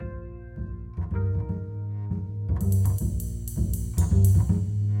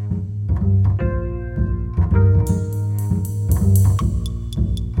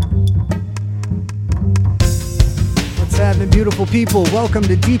beautiful people. Welcome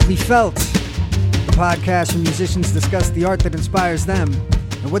to Deeply Felt, the podcast where musicians discuss the art that inspires them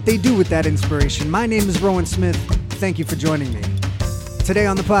and what they do with that inspiration. My name is Roan Smith. Thank you for joining me. Today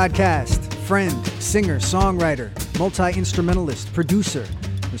on the podcast, friend, singer, songwriter, multi-instrumentalist, producer,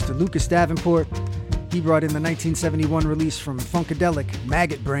 Mr. Lucas Davenport. He brought in the 1971 release from Funkadelic,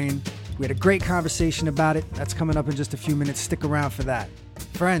 Maggot. We had a great conversation about it. That's coming up in just a few minutes. Stick around for that.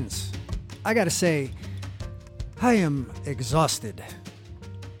 Friends, I gotta say, I am exhausted.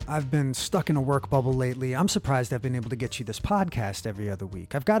 I've been stuck in a work bubble lately. I'm surprised I've been able to get you this podcast every other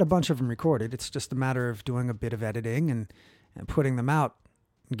week. I've got a bunch of them recorded. It's just a matter of doing a bit of editing and putting them out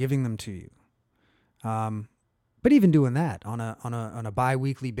and giving them to you. But even doing that on a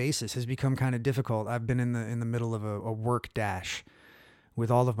bi-weekly basis has become kind of difficult. I've been in the middle of a work dash with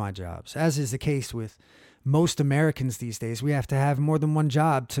all of my jobs, as is the case with most Americans these days. We have to have more than one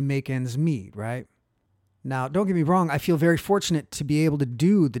job to make ends meet, right? Now, don't get me wrong. I feel very fortunate to be able to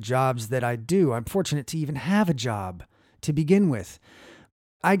do the jobs that I do. I'm fortunate to even have a job to begin with.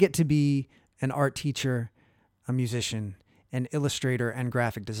 I get to be an art teacher, a musician, an illustrator, and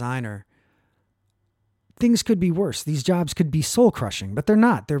graphic designer. Things could be worse. These jobs could be soul-crushing, but they're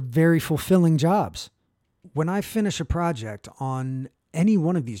not. They're very fulfilling jobs. When I finish a project on any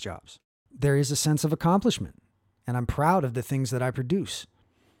one of these jobs, there is a sense of accomplishment, and I'm proud of the things that I produce.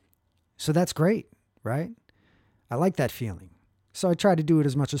 So that's great. Right? I like that feeling. So I try to do it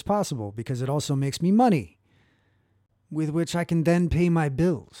as much as possible because it also makes me money with which I can then pay my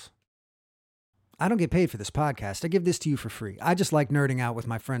bills. I don't get paid for this podcast. I give this to you for free. I just like nerding out with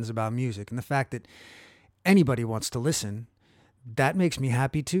my friends about music, and the fact that anybody wants to listen, that makes me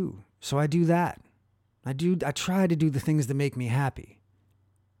happy too. So I do that. I try to do the things that make me happy.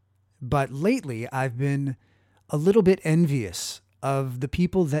 But lately I've been a little bit envious of the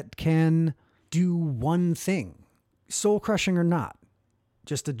people that can do one thing, soul crushing or not,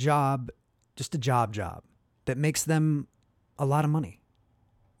 just a job that makes them a lot of money.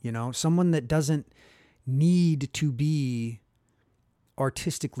 You know, someone that doesn't need to be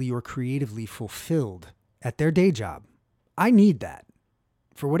artistically or creatively fulfilled at their day job. I need that.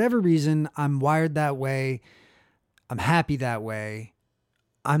 For whatever reason, I'm wired that way. I'm happy that way.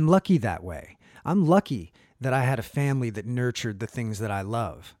 I'm lucky that way. I'm lucky that I had a family that nurtured the things that I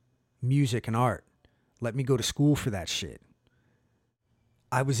love. Music and art. Let me go to school for that shit.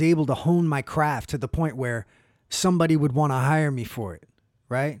 I was able to hone my craft to the point where somebody would want to hire me for it,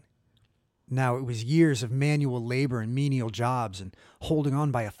 right? Now, it was years of manual labor and menial jobs and holding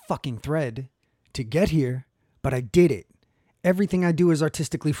on by a fucking thread to get here, but I did it. Everything I do is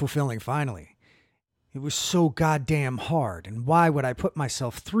artistically fulfilling, finally. It was so goddamn hard, and why would I put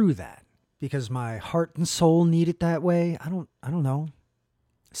myself through that? Because my heart and soul need it that way? I don't know.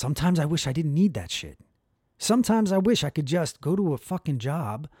 Sometimes I wish I didn't need that shit. Sometimes I wish I could just go to a fucking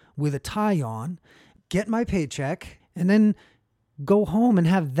job with a tie on, get my paycheck, and then go home and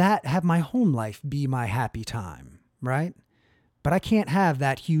have my home life be my happy time, right? But I can't have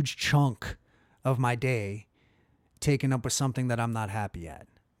that huge chunk of my day taken up with something that I'm not happy at.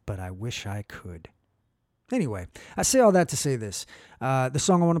 But I wish I could. Anyway, I say all that to say this. The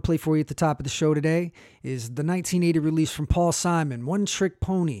song I want to play for you at the top of the show today is the 1980 release from Paul Simon, One Trick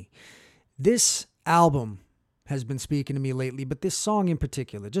Pony. This album has been speaking to me lately, but this song in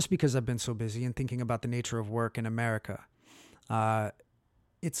particular, just because I've been so busy and thinking about the nature of work in America.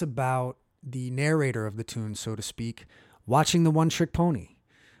 It's about the narrator of the tune, so to speak, watching the One Trick Pony,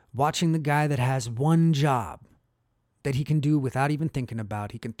 watching the guy that has one job that he can do without even thinking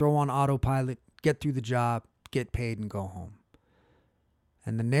about. He can throw on autopilot, get through the job, get paid, and go home.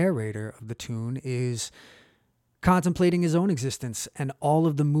 And the narrator of the tune is contemplating his own existence and all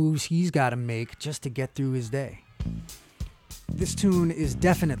of the moves he's got to make just to get through his day. This tune is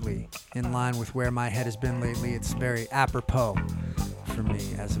definitely in line with where my head has been lately. It's very apropos for me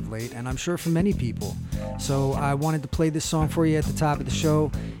as of late, and I'm sure for many people. So I wanted to play this song for you at the top of the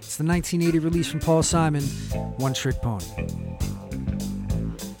show. It's the 1980 release from Paul Simon, One Trick Pony.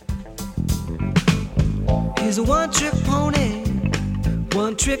 He's a one-trick pony.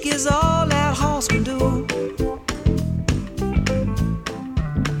 One trick is all that horse can do.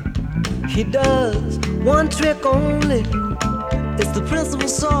 He does one trick only. It's the principal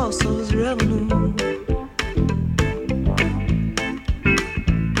source of his revenue.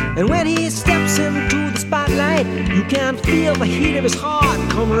 And when he steps into the spotlight, you can feel the heat of his heart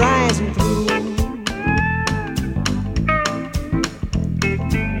come rising through.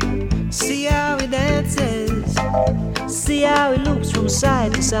 See how he dances, see how he loops from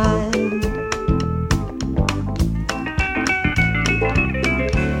side to side.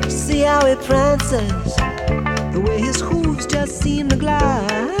 See how he prances the way his hooves just seem to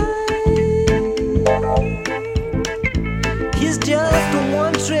glide. He's just a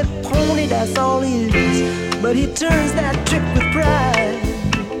one-trick pony, that's all he is, but he turns that trick with pride.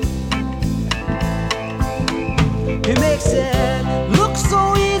 He makes it look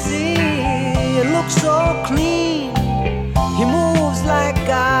so easy, it looks so clean. He moves like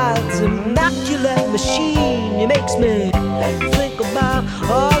God's immaculate machine. He makes me think about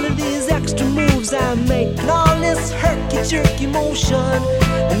all of these extra moves I make, and all this herky-jerky motion,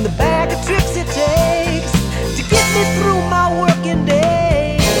 and the bag of tricks it takes to get me through my working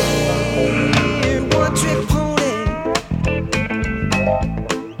day. One trick pony.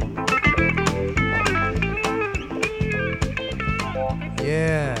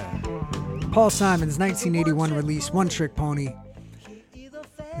 Yeah. Paul Simon's 1981 release, One Trick Pony.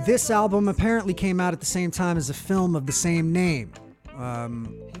 This album apparently came out at the same time as a film of the same name,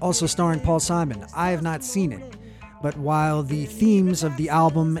 also starring Paul Simon. I have not seen it, but while the themes of the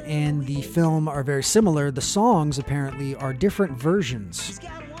album and the film are very similar, the songs apparently are different versions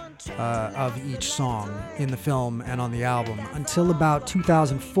of each song in the film and on the album, until about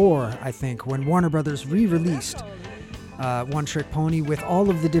 2004, I think, when Warner Brothers re-released One Trick Pony with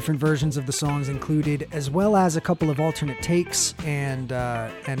all of the different versions of the songs included, as well as a couple of alternate takes and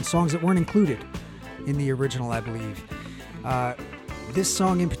songs that weren't included in the original, I believe. This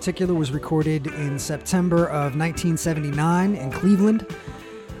song in particular was recorded in September of 1979 in Cleveland.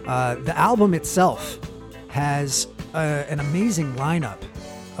 The album itself has an amazing lineup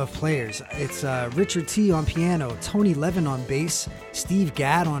of players. It's Richard T. on piano, Tony Levin on bass, Steve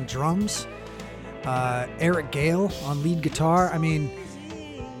Gadd on drums, Eric Gale on lead guitar. I mean,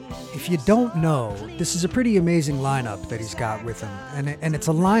 if you don't know, this is a pretty amazing lineup that he's got with him. And it's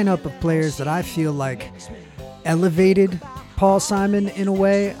a lineup of players that I feel like elevated Paul Simon in a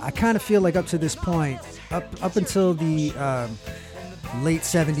way. I kind of feel like up to this point, up until the late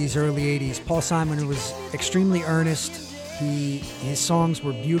 70s, early 80s, Paul Simon was extremely earnest. His songs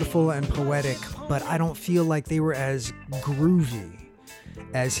were beautiful and poetic, but I don't feel like they were as groovy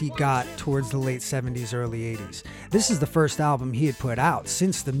as he got towards the late 70s, early 80s. This is the first album he had put out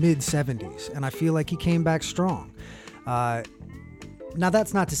since the mid 70s, and I feel like he came back strong. Now,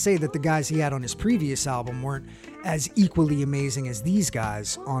 that's not to say that the guys he had on his previous album weren't as equally amazing as these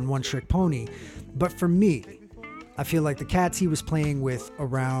guys on One Trick Pony, but for me, I feel like the cats he was playing with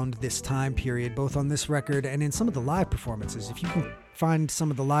around this time period, both on this record and in some of the live performances, if you can find some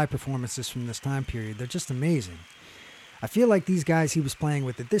of the live performances from this time period, they're just amazing. I feel like these guys he was playing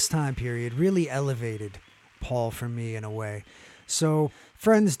with at this time period really elevated Paul for me in a way. So,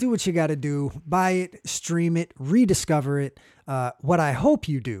 friends, do what you got to do. Buy it, stream it, rediscover it. What I hope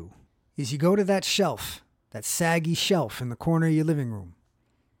you do is you go to that shelf, that saggy shelf in the corner of your living room.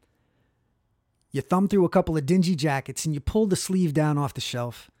 You thumb through a couple of dingy jackets and you pull the sleeve down off the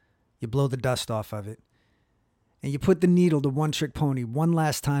shelf. You blow the dust off of it. And you put the needle to One Trick Pony one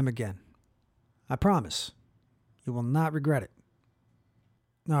last time again. I promise. You will not regret it.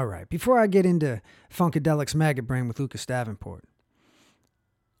 All right, before I get into Funkadelic's Maggot Brain with Lucas Davenport,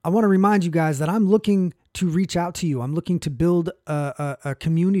 I want to remind you guys that I'm looking to reach out to you. I'm looking to build a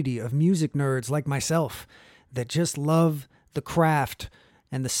community of music nerds like myself that just love the craft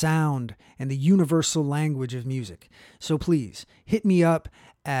and the sound and the universal language of music. So please hit me up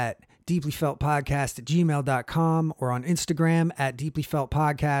at deeplyfeltpodcast@gmail.com or on Instagram at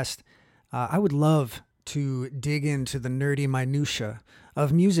deeplyfeltpodcast. I would love to dig into the nerdy minutia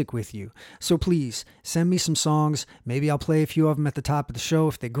of music with you. So please send me some songs. Maybe I'll play a few of them at the top of the show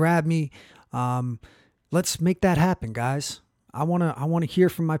if they grab me. Let's make that happen, guys. I want to hear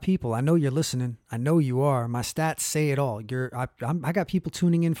from my people. I know you're listening. I know you are. My stats say it all. I got people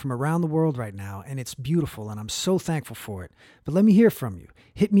tuning in from around the world right now, and it's beautiful, and I'm so thankful for it. But let me hear from you.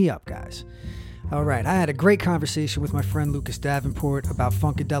 Hit me up, guys. All right, I had a great conversation with my friend Lucas Davenport about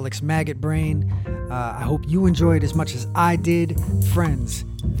Funkadelic's Maggot Brain. I hope you enjoyed as much as I did. Friends,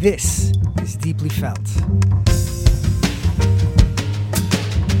 this is Deeply Felt.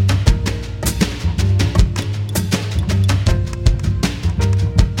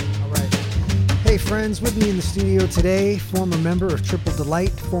 Hey friends, with me in the studio today, former member of Triple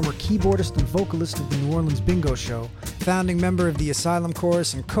Delight, former keyboardist and vocalist of the New Orleans Bingo Show, founding member of the Asylum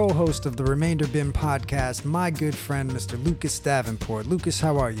Chorus, and co-host of the Remainder Bin podcast, my good friend, Mr. Lucas Davenport. Lucas,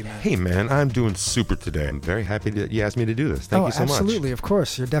 how are you, man? Hey, man, I'm doing super today. I'm very happy that you asked me to do this. Thank you so much. Absolutely, of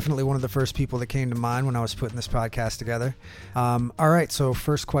course. You're definitely one of the first people that came to mind when I was putting this podcast together. All right, so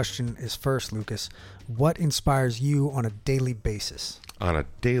first question is first, Lucas. What inspires you on a daily basis? On a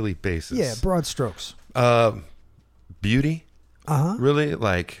daily basis? Yeah, broad strokes. Beauty. Really,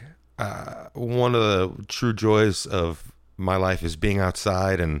 like, one of the true joys of my life is being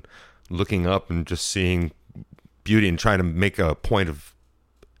outside and looking up and just seeing beauty and trying to make a point of,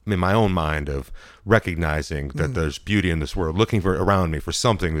 in my own mind, of recognizing that there's beauty in this world, looking for around me for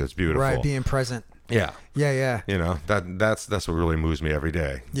something that's beautiful. Right, being present. Yeah. Yeah. You know, that's what really moves me every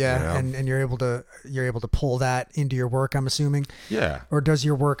day. Yeah, you know? and you're able to pull that into your work, I'm assuming. Yeah. Or does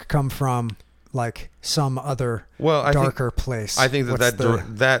your work come from like some other darker place? I think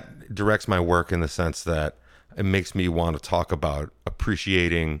that directs my work in the sense that it makes me want to talk about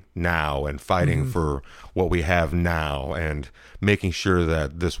appreciating now and fighting for what we have now and making sure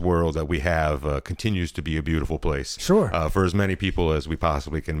that this world that we have continues to be a beautiful place. Sure. For as many people as we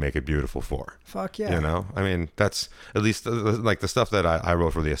possibly can make it beautiful for. Fuck yeah. You know, I mean, that's at least like the stuff that I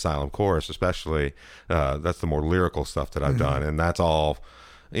wrote for the Asylum Chorus, especially. That's the more lyrical stuff that I've done. And that's all,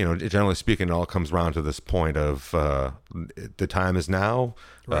 you know, generally speaking, it all comes around to this point of the time is now.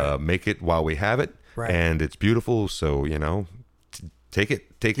 Right. Make it while we have it. Right. And it's beautiful, so you know, take it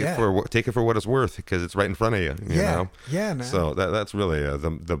for what it's worth, because it's right in front of you. You know? Yeah, man. So that's really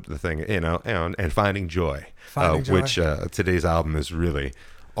the thing, you know, and finding joy, Finding which today's album is really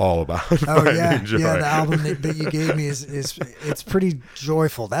all about. Oh yeah, joy. yeah. The album that you gave me is it's pretty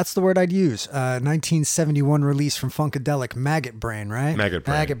joyful. That's the word I'd use. 1971 release from Funkadelic, Maggot Brain, right?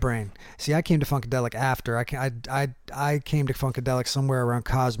 Maggot Brain. See, I came to Funkadelic after. I came to Funkadelic somewhere around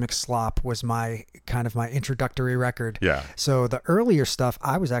Cosmic Slop was my introductory record. Yeah. So the earlier stuff,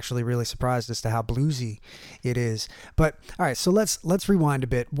 I was actually really surprised as to how bluesy it is. But all right, so let's rewind a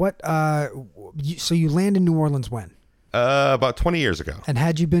bit. So you land in New Orleans when? About 20 years ago. And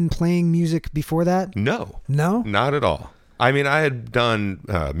had you been playing music before that? No, not at all. I mean, I had done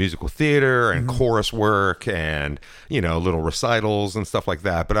musical theater and chorus work and, you know, little recitals and stuff like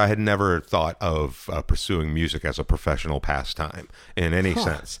that, but I had never thought of pursuing music as a professional pastime in any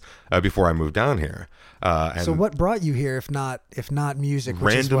sense before I moved down here. So what brought you here if not music,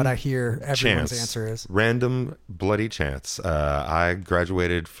 which is what I hear everyone's answer is? Random bloody chance. I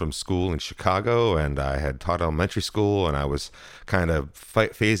graduated from school in Chicago, and I had taught elementary school, and I was kind of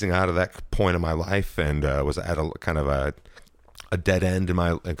phasing out of that point of my life, and was at a kind of a dead end in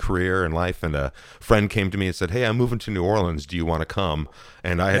my career and life. And a friend came to me and said, "Hey, I'm moving to New Orleans. Do you want to come?"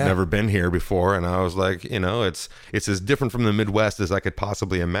 And I had never been here before, and I was like, you know, it's as different from the Midwest as I could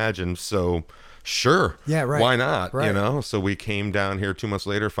possibly imagine. So sure. Yeah, right. Why not? Right. You know, so we came down here 2 months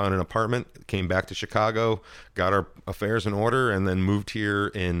later, found an apartment, came back to Chicago, got our affairs in order, and then moved here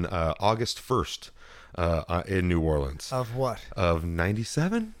in August 1st in New Orleans. Of what? Of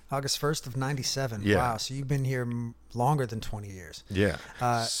 97? August 1st of 97. Yeah. Wow. So you've been here longer than 20 years. Yeah.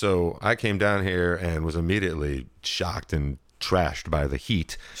 So I came down here and was immediately shocked and trashed by the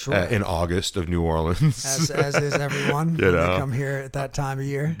heat in August of New Orleans. As is everyone when they come here at that time of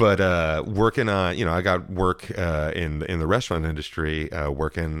year. But working on, you know, I got work in the restaurant industry,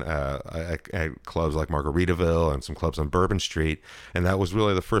 working at clubs like Margaritaville and some clubs on Bourbon Street. And that was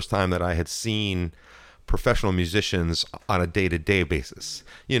really the first time that I had seen professional musicians on a day-to-day basis.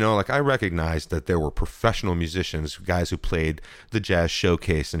 You know, like I recognized that there were professional musicians, guys who played the Jazz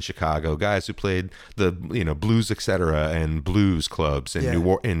Showcase in Chicago, guys who played the, you know, Blues Etc. and blues clubs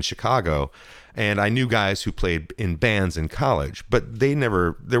in Chicago. And I knew guys who played in bands in college, but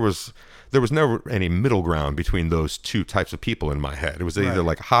there was never any middle ground between those two types of people in my head. It was either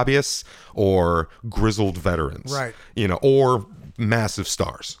like hobbyists or grizzled veterans, right? You know, or massive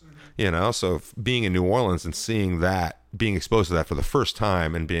stars. You know, so being in New Orleans and seeing that, being exposed to that for the first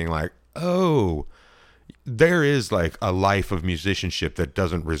time and being like, oh, there is like a life of musicianship that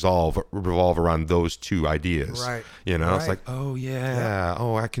doesn't revolve around those two ideas. Right. You know, It's like, oh, yeah.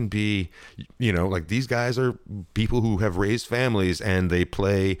 Oh, I can be, you know, like these guys are people who have raised families and they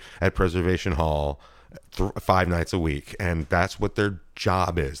play at Preservation Hall 5 nights a week, and that's what their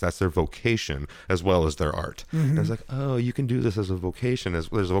job is. That's their vocation as well as their art. And it's like, oh, you can do this as a vocation. There's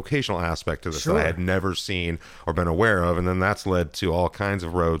a vocational aspect to this that I had never seen or been aware of, and then that's led to all kinds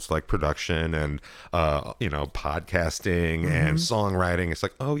of roads like production and you know, podcasting and songwriting. It's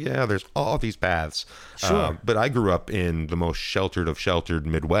like, oh yeah, there's all these paths. But I grew up in the most sheltered of sheltered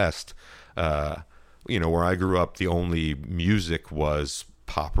Midwest. You know, where I grew up, the only music was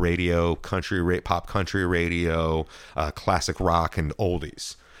pop radio, pop country radio, classic rock, and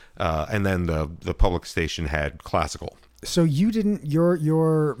oldies. And then the public station had classical. So you didn't,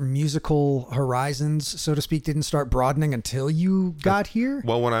 your musical horizons, so to speak, didn't start broadening until you got here?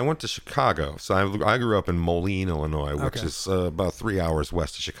 Well, when I went to Chicago, so I grew up in Moline, Illinois, which is about 3 hours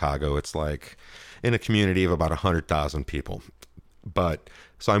west of Chicago. It's like in a community of about 100,000 people. But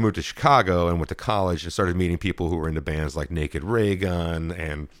so I moved to Chicago and went to college and started meeting people who were into bands like Naked Ray Gun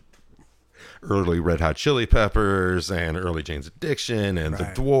and early Red Hot Chili Peppers and early Jane's Addiction and the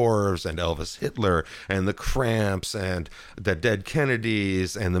Dwarves and Elvis Hitler and the Cramps and the Dead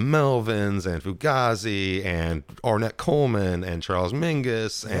Kennedys and the Melvins and Fugazi and Ornette Coleman and Charles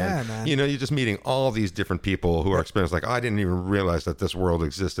Mingus. And, you know, you're just meeting all these different people who are experienced like, oh, I didn't even realize that this world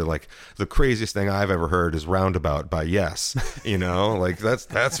existed. Like, the craziest thing I've ever heard is Roundabout by Yes. You know, like that's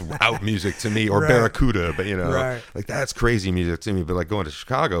out music to me, or Barracuda, but you know, like that's crazy music to me. But like going to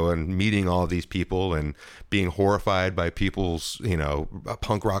Chicago and meeting all these people and being horrified by people's, you know,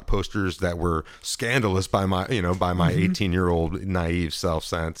 punk rock posters that were scandalous by my, you know, by my 18-year-old naive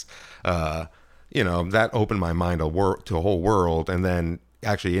self-sense, you know, that opened my mind to a whole world. And then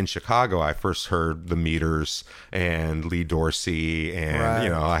actually in Chicago, I first heard the Meters and Lee Dorsey, and you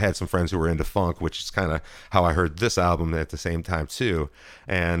know, I had some friends who were into funk, which is kind of how I heard this album at the same time too.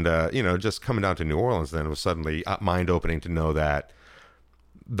 And you know, just coming down to New Orleans, then it was suddenly mind-opening to know that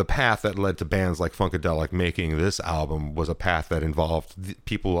the path that led to bands like Funkadelic making this album was a path that involved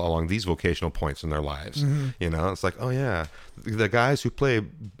people along these vocational points in their lives. You know, it's like, oh yeah, the guys who play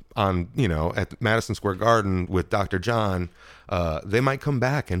on, you know, at Madison Square Garden with Dr. John, they might come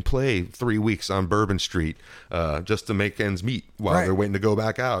back and play 3 weeks on Bourbon Street just to make ends meet while they're waiting to go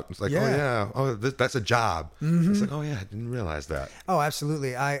back out. It's like, that's a job. It's like, oh yeah, I didn't realize that. Oh,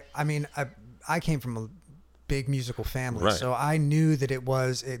 absolutely. I mean, I came from a big musical family, so I knew that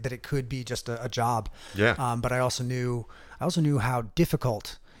it could be just a job. But I also knew how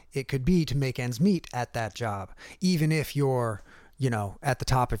difficult it could be to make ends meet at that job, even if you're, you know, at the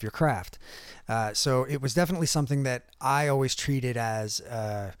top of your craft. So it was definitely something that I always treated as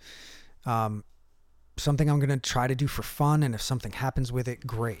something I'm going to try to do for fun. And if something happens with it,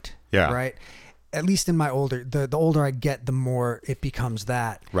 great. Right. At least in my the older I get, the more it becomes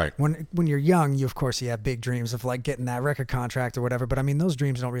that. Right. When you're young, you have big dreams of like getting that record contract or whatever. But I mean, those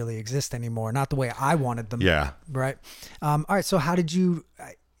dreams don't really exist anymore. Not the way I wanted them. Yeah. Right. All right. So how did you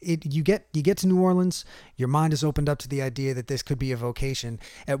get to New Orleans, your mind is opened up to the idea that this could be a vocation.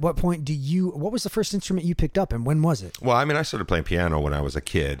 At what point what was the first instrument you picked up and when was it? Well, I mean, I started playing piano when I was a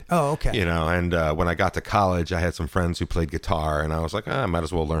kid. Oh, okay. You know, and when I got to college, I had some friends who played guitar, and I was like, I might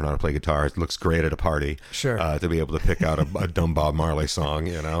as well learn how to play guitar. It looks great at a party. Sure. To be able to pick out a dumb Bob Marley song,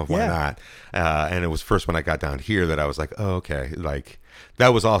 you know, why not? And it was first when I got down here that I was like, oh, okay. Like, that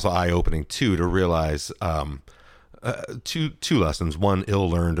was also eye-opening too, to realize, two lessons, one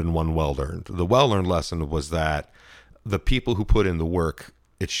ill-learned and one well-learned. The well-learned lesson was that the people who put in the work,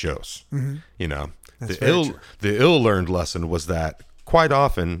 it shows. You know, the ill-learned lesson was that quite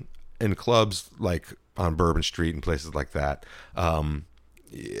often in clubs like on Bourbon Street and places like that,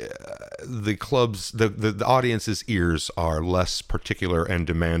 the clubs, the audience's ears are less particular and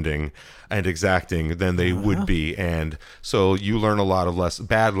demanding and exacting than they would be, and so you learn a lot of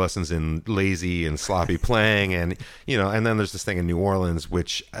bad lessons in lazy and sloppy playing, and you know, and then there's this thing in New Orleans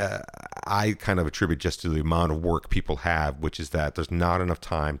which I kind of attribute just to the amount of work people have, which is that there's not enough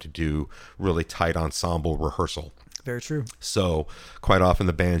time to do really tight ensemble rehearsal. Very true. So quite often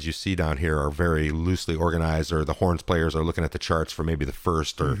the bands you see down here are very loosely organized, or the horns players are looking at the charts for maybe the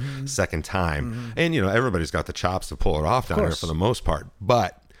first or second time. And, you know, everybody's got the chops to pull it off down here for the most part.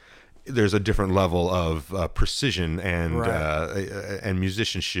 But there's a different level of precision and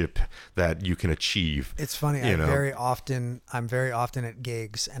musicianship that you can achieve. It's funny. I'm very often at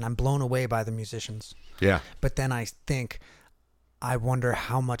gigs and I'm blown away by the musicians. Yeah. But then I think, I wonder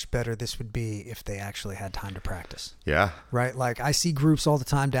how much better this would be if they actually had time to practice. Yeah. Right? Like, I see groups all the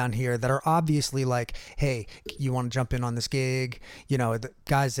time down here that are obviously like, hey, you want to jump in on this gig? You know, the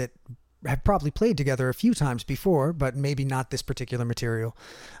guys that have probably played together a few times before, but maybe not this particular material.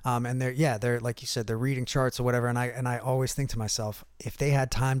 And they're like you said, they're reading charts or whatever. And I always think to myself, if they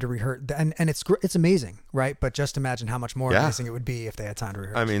had time to rehearse, and it's amazing, right? But just imagine how much more amazing it would be if they had time to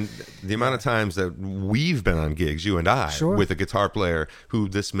rehearse. I mean, the amount of times that we've been on gigs, you and I, with a guitar player who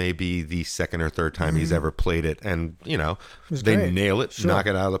this may be the second or third time he's ever played it, and you know, they nail it, knock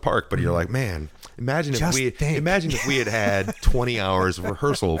it out of the park. But you're like, man, imagine if we had 20 hours of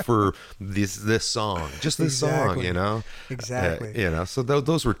rehearsal for this song, just this song, you know. Exactly. You know, so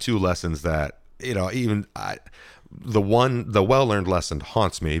those were two lessons that, you know, even the well-learned lesson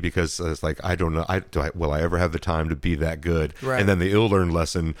haunts me, because it's like, I don't know, will I ever have the time to be that good? Right. And then the ill-learned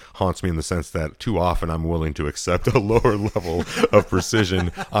lesson haunts me in the sense that too often I'm willing to accept a lower level of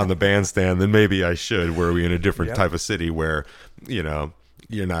precision on the bandstand than maybe I should, were we in a different type of city where, you know,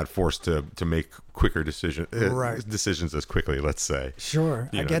 you're not forced to make quicker Right. decisions as quickly, let's say. Sure,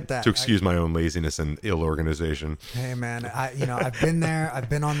 I get that. To excuse my own laziness and ill organization. Hey man, I've been there. I've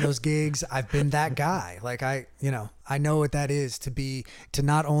been on those gigs. I've been that guy. Like I know what that is to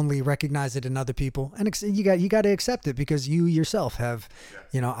not only recognize it in other people, and you got to accept it because you yourself have,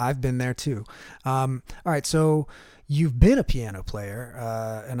 I've been there too. All right, so you've been a piano player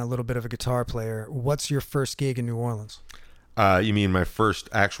and a little bit of a guitar player. What's your first gig in New Orleans? You mean my first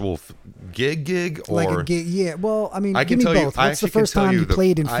actual gig, or like a gig? Yeah. Well, I mean, I can give tell me you. both. What's the first time you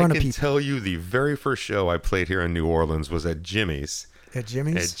played in front of people? I can tell you the very first show I played here in New Orleans was at Jimmy's. At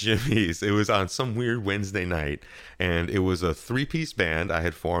Jimmy's? At Jimmy's. It was on some weird Wednesday night, and it was a 3-piece band I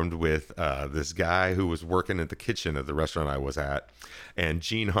had formed with this guy who was working at the kitchen at the restaurant I was at, and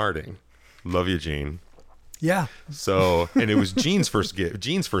Gene Harding. Love you, Gene. Yeah. So, and it was Gene's first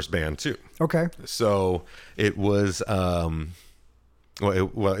band too. Okay. So it was, it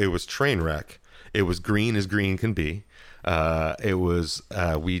was Trainwreck. It was Green as Green Can Be. It was,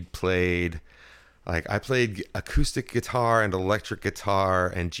 we played, like, I played acoustic guitar and electric guitar,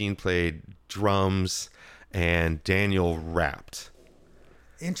 and Gene played drums, and Daniel rapped.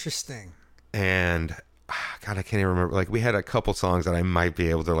 Interesting. And God, I can't even remember. Like, we had a couple songs that I might be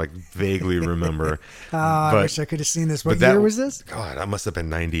able to like vaguely remember. I wish I could have seen this. What year was this? God, that must have been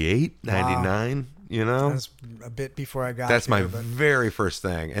 98, 99, you know? That was a bit before I got That's here, my very first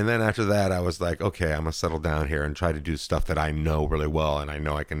thing. And then after that, I was like, okay, I'm going to settle down here and try to do stuff that I know really well. And I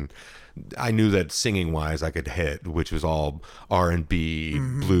know I knew that singing wise I could hit, which was all R&B,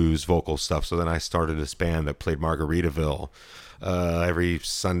 blues, vocal stuff. So then I started this band that played Margaritaville every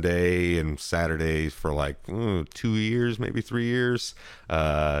Sunday and Saturday for like 2 years, maybe 3 years.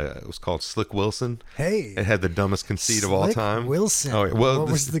 It was called Slick Wilson. Hey, it had the dumbest conceit of all time. Wilson. Oh, well,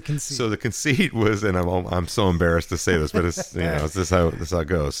 what was the conceit? So the conceit was, and I'm so embarrassed to say this, but it's it's this how it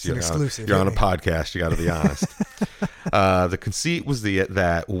goes. It's an exclusive. You're on a podcast. You got to be honest. The conceit was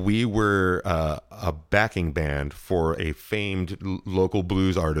that we were a backing band for a famed local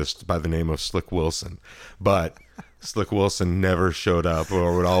blues artist by the name of Slick Wilson, but Slick Wilson never showed up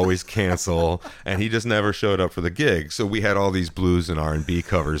or would always cancel, and he just never showed up for the gig. So we had all these blues and R&B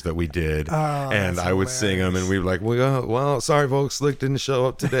covers that we did, and I would sing them, and we were like, well, sorry folks, Slick didn't show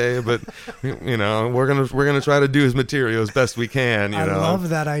up today, but we're gonna try to do his material as best we can. I love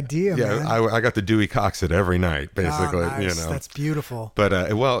that idea. Yeah, man. I got to Dewey Cox it every night, basically. Nice. That's beautiful.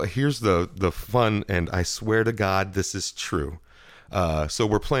 But well, here's the fun, and I swear to God, this is true. So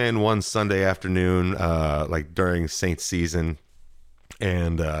we're playing one Sunday afternoon, like during Saints season,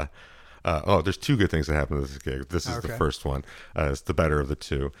 and there's two good things that happened to this gig. This is the first one. It's the better of the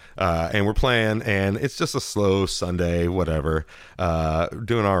two. And we're playing, and it's just a slow Sunday, whatever,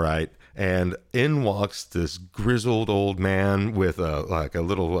 doing all right. And in walks this grizzled old man with a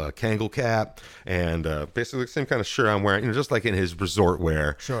little Kangol cap and basically the same kind of shirt I'm wearing, just like in his resort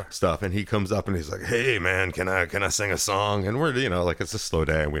wear stuff. And he comes up and he's like, "Hey man, can I sing a song?" And we're like, it's a slow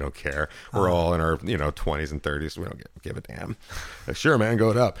day and we don't care. We're all in our 20s and 30s, so we don't give a damn. Sure man,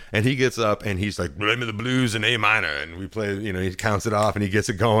 go it up. And he gets up and he's like, "Play me the blues in A minor," and we play. He counts it off and he gets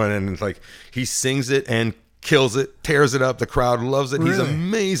it going, and it's like he sings it and kills it, tears it up. The crowd loves it. Really? He's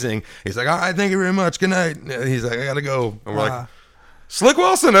amazing. He's like, "All right, thank you very much. Good night." He's like, "I gotta go." And we're like, "Slick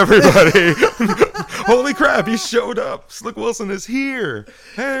Wilson, everybody!" Holy crap, he showed up. Slick Wilson is here.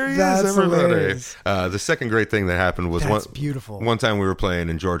 There he is, everybody. The second great thing that happened was beautiful. One time we were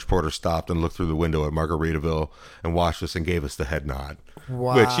playing and George Porter stopped and looked through the window at Margaritaville and watched us and gave us the head nod.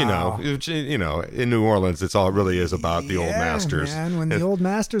 Wow. Which in New Orleans, it's all it really is about the old masters. Man, when the old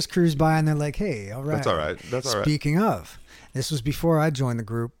masters cruise by and they're like, "Hey, all right, that's all right. That's all right." Speaking of, this was before I joined the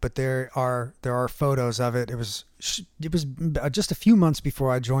group, but there are photos of it. It was just a few months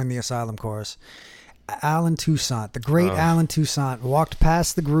before I joined the Asylum Chorus. Alan Toussaint, the great Alan Toussaint, walked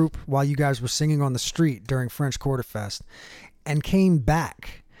past the group while you guys were singing on the street during French Quarter Fest and came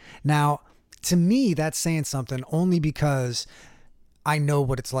back. Now, to me, that's saying something only because I know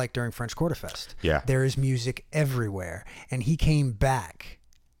what it's like during French Quarter Fest. Yeah. There is music everywhere. And he came back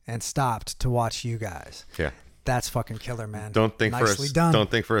and stopped to watch you guys. Yeah. That's fucking killer, man. Don't think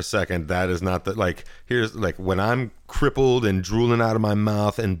for a second that is not here's when I'm crippled and drooling out of my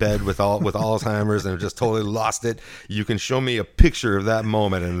mouth in bed with Alzheimer's and just totally lost it. You can show me a picture of that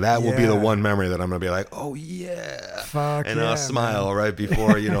moment, and that will be the one memory that I'm gonna be like, "Oh yeah," I'll smile right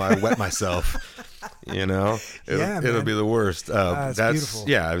before I wet myself. It'll be the worst. That's beautiful.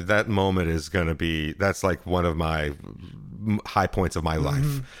 Yeah, that moment is gonna be. That's like one of my high points of my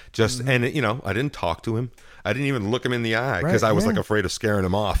life. Just and you know, I didn't talk to him. I didn't even look him in the eye because I was like afraid of scaring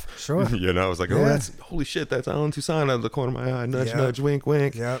him off. Sure. You know, I was like, oh, that's holy shit, that's Alan Toussaint out of the corner of my eye. Nudge, nudge, wink,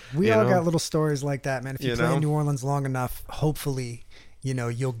 wink. Yeah, we all got little stories like that, man. If you play in New Orleans long enough, hopefully, you know,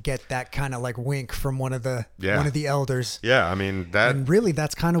 you'll get that kind of like wink from one of the elders. Yeah, I mean that. And really,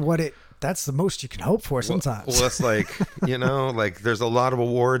 that's kind of what that's the most you can hope for sometimes. Well, it's like, you know, like there's a lot of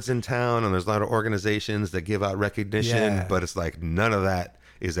awards in town and there's a lot of organizations that give out recognition, but it's like none of that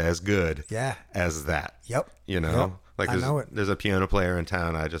is as good as that. Yep. You know, like I know it. There's a piano player in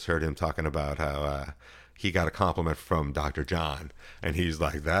town. I just heard him talking about how he got a compliment from Dr. John, and he's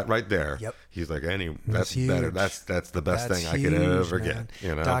like, that right there. Yep. He's like, that's better. That's the best thing I could ever get.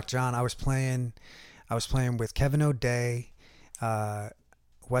 You know, Doc John. I was playing with Kevin O'Day,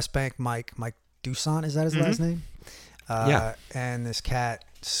 West Bank Mike Dusant, is that his last name? And this cat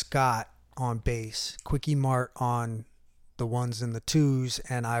Scott on bass, Quickie Mart on the ones and the twos,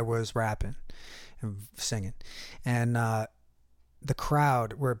 and I was rapping and singing. And the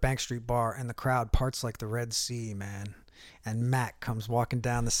crowd, we're at Bank Street Bar, and the crowd parts like the Red Sea, man. And Mac comes walking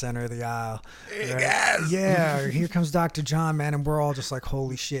down the center of the aisle. Right? Yeah, here comes Dr. John, man, and we're all just like,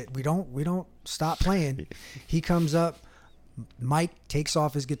 holy shit. We don't stop playing. He comes up, Mike takes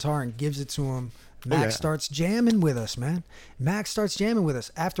off his guitar and gives it to him. Max starts jamming with us, man. Max starts jamming with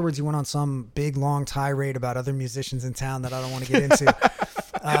us. Afterwards, he went on some big, long tirade about other musicians in town that I don't want to get into.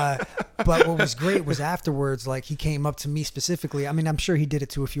 But what was great was afterwards, like, he came up to me specifically. I mean, I'm sure he did it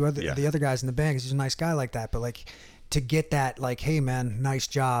to a few the other guys in the band because he's a nice guy like that. But, like, to get that, like, hey, man, nice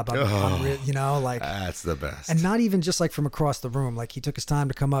job. You know, like. That's the best. And not even just, like, from across the room. Like, he took his time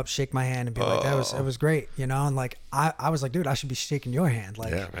to come up, shake my hand, and be like, it was great, you know? And, like, I was like, dude, I should be shaking your hand.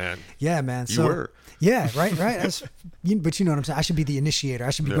 Like, yeah, man. You were. Yeah, right. But you know what I'm saying? I should be the initiator. I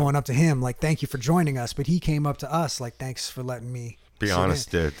should be going up to him, like, thank you for joining us. But he came up to us, like, thanks for letting me. Be honest,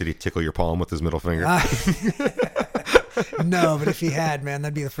 did he tickle your palm with his middle finger? No, but if he had, man,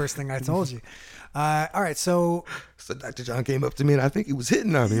 that'd be the first thing I told you. All right, so Dr. John came up to me, and I think he was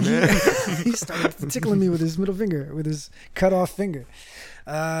hitting on me, man. He started tickling me with his middle finger, with his cut off finger.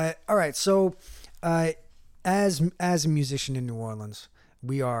 All right, so as a musician in New Orleans,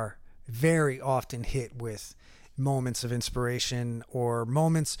 we are very often hit with moments of inspiration or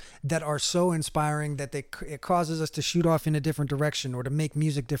moments that are so inspiring that it causes us to shoot off in a different direction or to make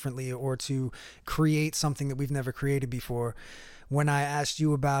music differently or to create something that we've never created before. When I asked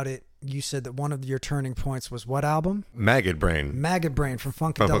you about it, you said that one of your turning points was what album? Maggot Brain from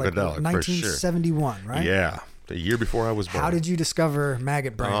Funkadelic 1971, right? Yeah. The year before I was born. How did you discover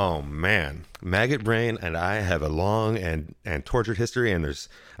Maggot Brain? Oh man, Maggot Brain and I have a long and tortured history. And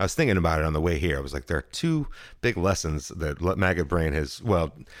I was thinking about it on the way here. I was like, there are two big lessons that Maggot Brain has.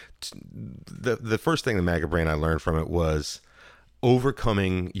 Well, the first thing that Maggot Brain I learned from it was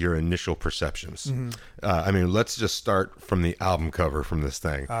overcoming your initial perceptions. Mm-hmm. I mean, let's just start from the album cover from this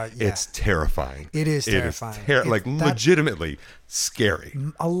thing. It's terrifying. It is terrifying. Legitimately scary.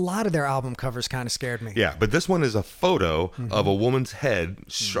 A lot of their album covers kind of scared me. Yeah, but this one is a photo of a woman's head,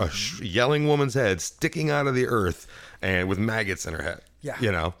 a yelling woman's head sticking out of the earth and with maggots in her head. Yeah.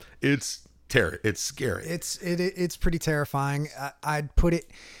 You know, it's scary. It's pretty terrifying. I'd put it...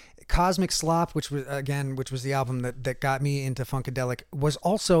 Cosmic Slop, which was the album that got me into Funkadelic, was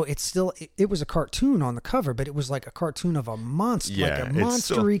also it was a cartoon on the cover, but it was like a cartoon of a monster, like a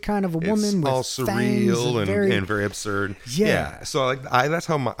monstery kind of a woman with all surreal and very absurd. Yeah. So like that's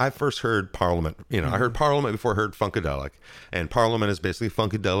how I first heard Parliament. You know, I heard Parliament before I heard Funkadelic, and Parliament is basically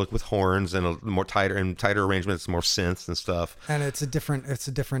Funkadelic with horns and a more tighter arrangements, more synths and stuff. And it's a different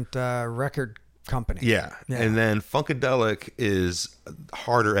record company. Yeah. And then Funkadelic is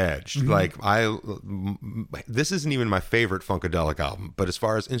harder edged. Like this isn't even my favorite Funkadelic album, but as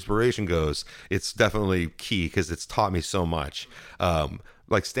far as inspiration goes, it's definitely key because it's taught me so much.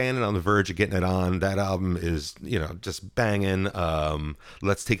 Like Standing on the Verge of Getting It On, that album is, you know, just banging.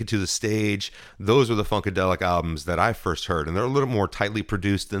 Let's Take It to the Stage. Those were the Funkadelic albums that I first heard, and they're a little more tightly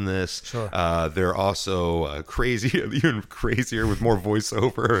produced than this. Sure. They're also even crazier with more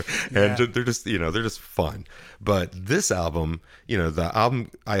voiceover, and they're just fun. But this album, you know,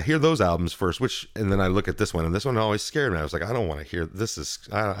 I hear those albums first, and then I look at this one, and this one always scared me. I was like, I don't want to hear this.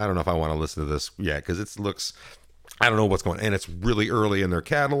 I don't know if I want to listen to this yet because it looks. I don't know what's going on. And it's really early in their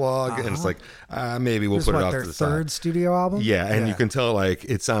catalog. And it's like, maybe we'll put it off to the side. Their third studio album? Yeah. And you can tell, like,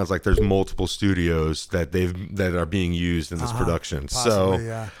 it sounds like there's multiple studios that are being used in this production. Possibly,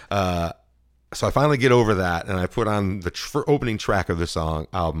 So I finally get over that, and I put on the opening track of the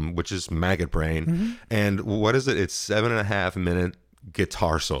album, which is Maggot Brain. And what is it? It's 7.5 minute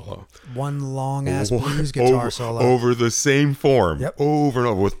guitar solo. One long ass blues guitar solo over the same form, Yep. over and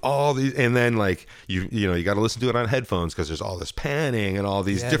over with all these, and then like you got to listen to it on headphones because there's all this panning and all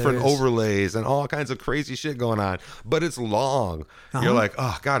these different overlays and all kinds of crazy shit going on. But it's long. You're like,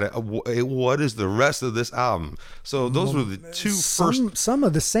 oh god, what is the rest of this album? So those were the two first. Some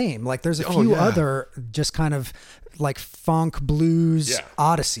of the same. Like there's a few other just kind of like funk blues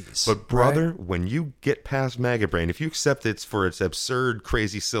odysseys. But brother, when you get past Maggot Brain, if you accept it for its absurd,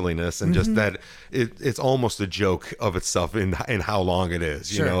 crazy silliness and just that it's almost a joke of itself in how long it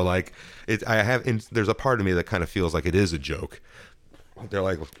is. You know, like there's a part of me that kind of feels like it is a joke. They're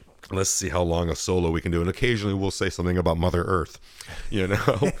like, let's see how long a solo we can do, and occasionally we'll say something about Mother Earth. You know,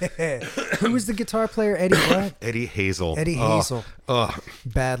 who was the guitar player? Eddie what? Eddie Hazel. Eddie Hazel.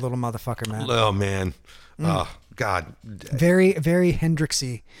 Bad little motherfucker, man. Oh man. God. Very, very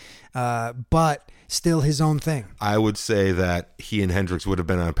Hendrixy, but still his own thing. I would say that he and Hendrix would have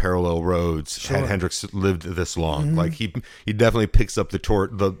been on parallel roads had Hendrix lived this long. Like he definitely picks up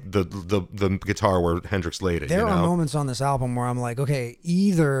the guitar where Hendrix laid it. There are moments on this album where I'm like, okay,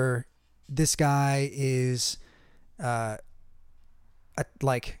 either this guy is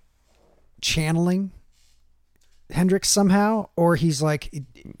like channeling Hendrix somehow, or he's like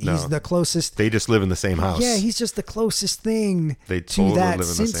he's the closest. They just live in the same house. Yeah, he's just the closest thing. They totally to that live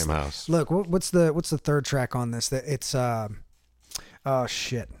in the same house. Look, what's the third track on this? That it's oh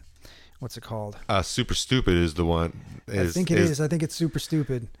shit, what's it called? Super Stupid is the one. I think it is. I think it's Super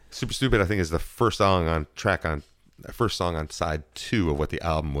Stupid. Super Stupid, I think, is the first song on side 2 of what the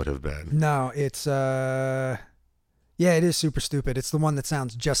album would have been. No, it's it is Super Stupid. It's the one that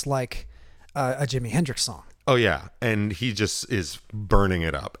sounds just like a Jimi Hendrix song. Oh yeah, and he just is burning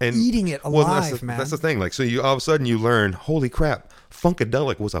it up and eating it alive, man. That's the thing. Like, so you all of a sudden you learn, holy crap,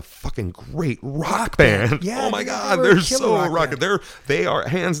 Funkadelic was a fucking great rock band. Yeah, oh my god, they're so rock. They are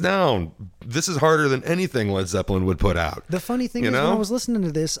hands down. This is harder than anything Led Zeppelin would put out. The funny thing is, when I was listening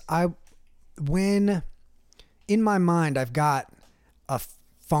to this, when in my mind I've got a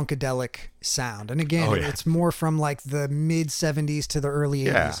Funkadelic sound, and again, it's more from like the mid 70s to the early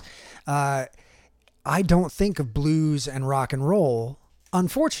 80s. I don't think of blues and rock and roll,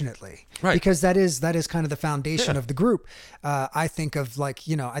 unfortunately, because that is kind of the foundation of the group. I think of I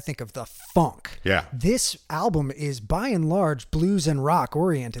think of the funk. Yeah. This album is by and large blues and rock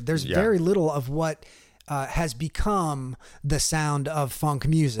oriented. There's very little of what has become the sound of funk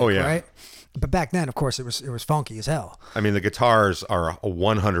music. Right? But back then, of course, it was funky as hell. I mean, the guitars are a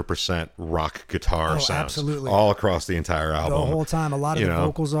 100% rock guitar sound. Absolutely. All across the entire album. The whole time. A lot of the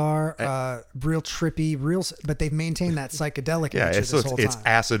vocals are real trippy, but they've maintained that psychedelic nature this whole time. It's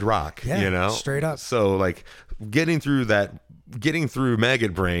acid rock, straight up. So, like, getting through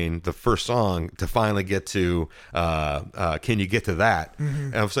Maggot Brain, the first song, to finally get to Can You Get to That?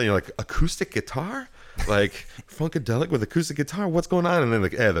 And all of a sudden you're like, acoustic guitar? Like Funkadelic with acoustic guitar, what's going on? And then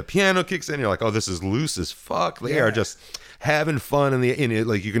the piano kicks in. You're like, oh, this is loose as fuck. They are just having fun in it.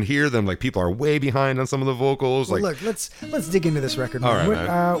 Like, you can hear them. Like, people are way behind on some of the vocals. Well, look, let's dig into this record. Man. All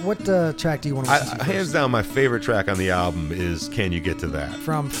right, what track do you want to listen to? Hands down, my favorite track on the album is "Can You Get to That?"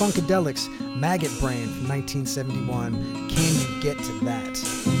 from Funkadelic's Maggot Brain from 1971. Can you get to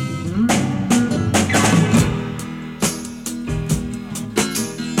that?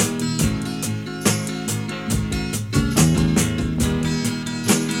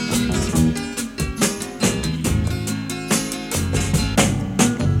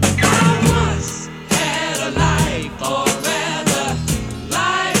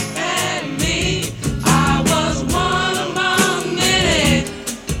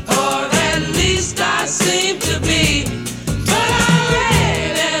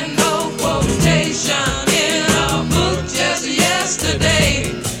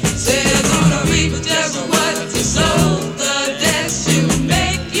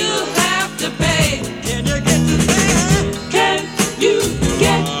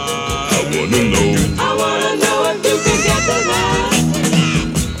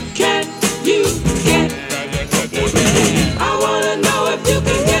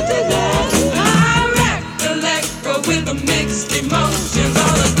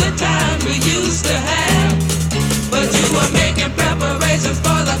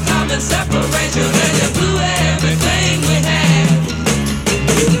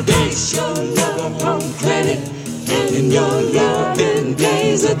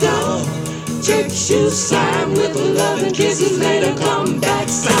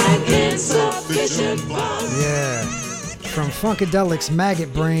 Funkadelic's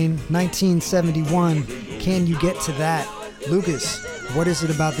Maggot Brain, 1971. Can you get to that? Lucas, What is it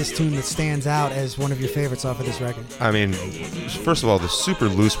about this tune that stands out as one of your favorites off of this record? I mean, first of all, the super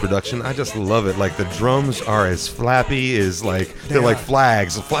loose production. I just love it. Like the drums are as flappy as like they're like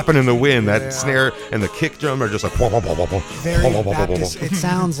flags flapping in the wind. That snare and the kick drum are just like very Baptist. It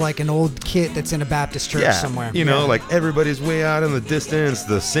sounds like an old kit that's in a Baptist church somewhere. You know, like everybody's way out in the distance.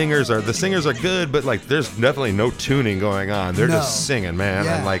 The singers are good, but like there's definitely no tuning going on. They're just singing, man,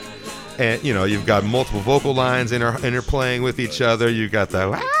 and like. And you know, you've got multiple vocal lines interplaying with each other. You've got the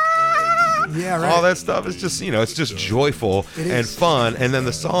all that stuff is just, you know, it's just joyful and fun. And then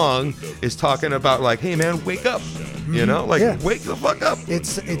the song is talking about like, hey man, wake up, you know, like wake the fuck up.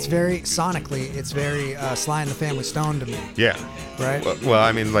 It's very sonically, it's very Sly and the Family Stone to me. Yeah. Right. Well,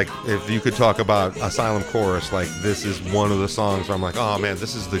 I mean, like if you could talk about Asylum Chorus, like this is one of the songs where I'm like, oh man,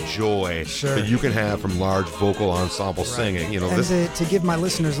 this is the joy that you can have from large vocal ensemble singing. You know, and to give my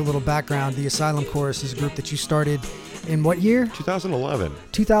listeners a little background, the Asylum Chorus is a group that you started in what year? 2011.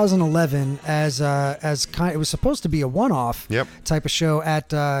 2011 as it was supposed to be a one-off type of show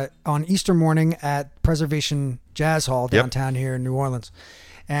at on Easter morning at Preservation Jazz Hall downtown here in New Orleans,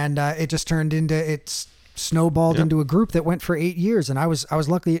 and it just turned into snowballed into a group that went for 8 years, and I was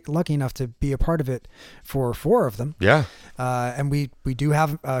lucky enough to be a part of it for 4 of them. Yeah. And we do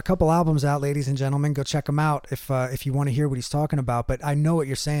have a couple albums out, ladies and gentlemen. Go check them out if you want to hear what he's talking about. But I know what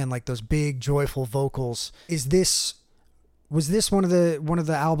you're saying, like those big joyful vocals. Was this one of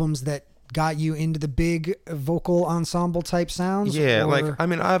the albums that got you into the big vocal ensemble type sounds? Yeah, like I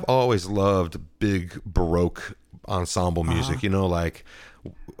mean, I've always loved big Baroque ensemble music. You know, like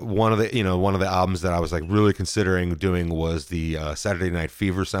one of the albums that I was like really considering doing was the Saturday Night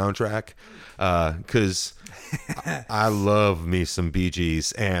Fever soundtrack, because I love me some Bee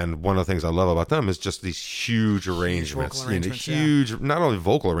Gees, and one of the things I love about them is just these huge arrangements. Huge not only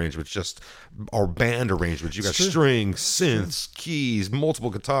vocal arrangements, just or band arrangements. You got strings, synths, keys, multiple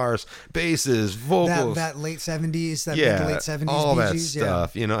guitars, basses, vocals. That late 70s, mid to late 70s all Bee that Gees,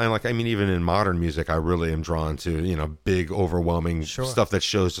 stuff. You know, and like I mean, even in modern music, I really am drawn to, you know, big, overwhelming stuff that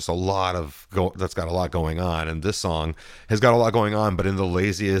shows just a lot of that's got a lot going on. And this song has got a lot going on, but in the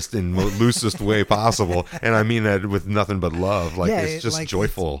laziest and loosest way possible. And I mean that with nothing but love. Like it's just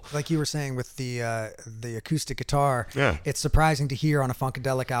joyful. Like you were saying with the acoustic guitar. Yeah, it's surprising to hear on a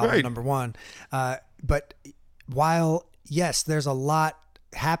Funkadelic album, number one. But while yes, there's a lot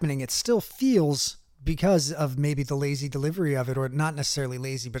happening, it still feels, because of maybe the lazy delivery of it, or not necessarily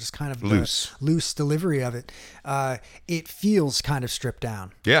lazy, but it's kind of loose delivery of it. It feels kind of stripped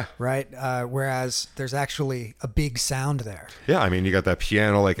down. Yeah. Right. Whereas there's actually a big sound there. Yeah. I mean, you got that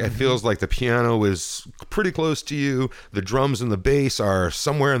piano, like it feels like the piano is pretty close to you. The drums and the bass are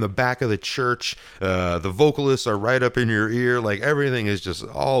somewhere in the back of the church. The vocalists are right up in your ear. Like everything is just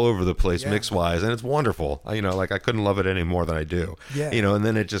all over the place mix wise. And it's wonderful. You know, like I couldn't love it any more than I do. Yeah. You know, and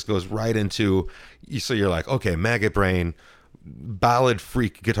then it just goes right into, so you're like, okay, Maggot Brain, ballad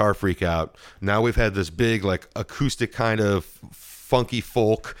guitar freak out. Now we've had this big like acoustic kind of funky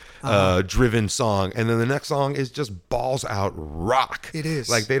folk driven song, and then the next song is just balls out rock. It is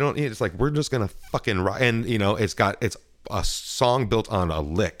like it's like we're just gonna fucking rock, and you know it's a song built on a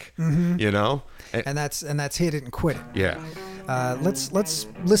lick, you know, and that's Hit It and Quit It. Yeah. Let's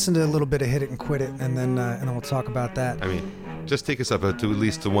listen to a little bit of Hit It and Quit It, and then we'll talk about that. I mean, just take us up to at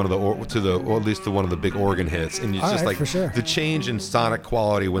least to one of the big organ hits, and it's just like the change in sonic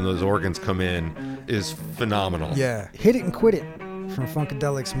quality when those organs come in is phenomenal. Yeah, Hit It and Quit It from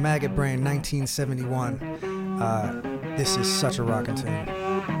Funkadelic's Maggot Brain, 1971. This is such a rockin' tune.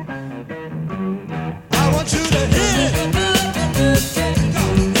 I want you to hit it.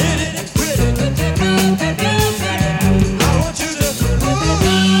 Hit it and quit it. I want you to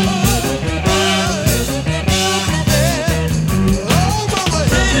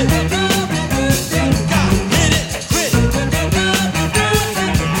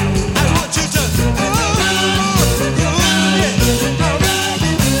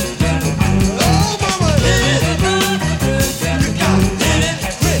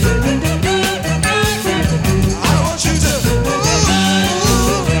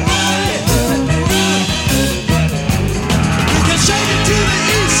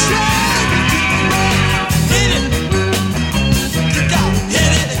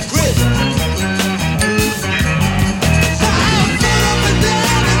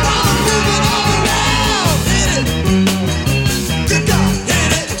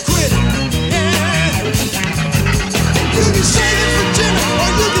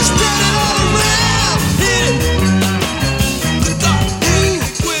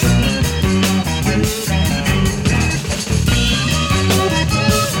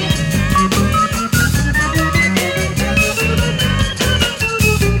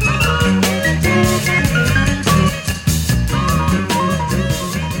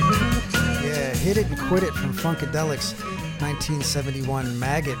Funkadelic's 1971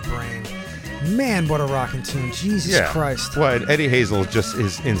 Maggot brain. Man, what a rockin' tune. Jesus Christ. Well, Eddie Hazel just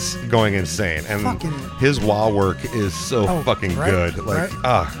is going insane. And his wah work is so fucking good. Like,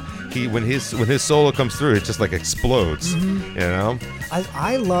 when his solo comes through, it just like explodes. You know?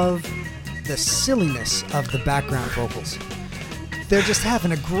 I love the silliness of the background vocals. They're just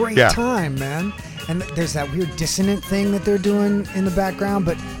having a great time, man. And there's that weird dissonant thing that they're doing in the background,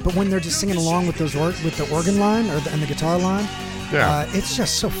 but when they're just singing along with with the organ line and the guitar line, it's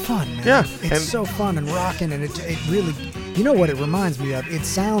just so fun, man. Yeah, it's so fun and rocking, and it really, you know what it reminds me of? It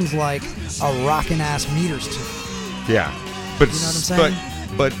sounds like a rockin' ass Meters tune. Yeah, but you know what I'm saying?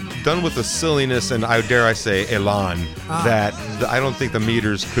 But done with the silliness and I dare I say elan that I don't think the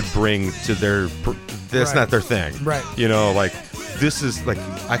Meters could bring to their. That's not their thing, right? You know, like. This is like,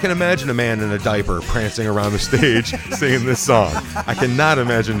 I can imagine a man in a diaper prancing around the stage singing this song. I cannot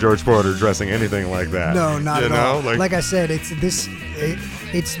imagine George Porter dressing anything like that. No, not at all. Like I said, it's the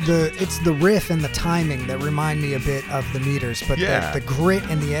riff and the timing that remind me a bit of the Meters, but the grit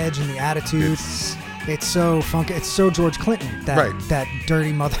and the edge and the attitude, it's so funky. It's so George Clinton, that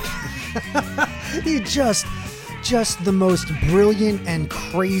dirty mother. He just the most brilliant and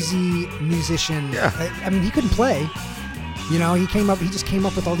crazy musician. Yeah. I mean, he couldn't play. You know, he just came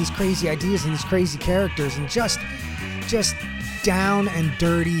up with all these crazy ideas and these crazy characters, and just down and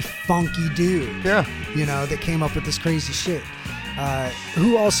dirty, funky dude. Yeah. You know, that came up with this crazy shit.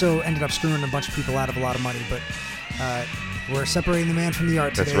 Who also ended up screwing a bunch of people out of a lot of money, but we're separating the man from the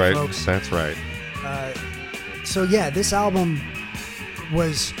art today, folks. That's right. So yeah, this album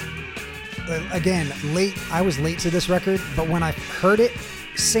was again late. I was late to this record, but when I heard it,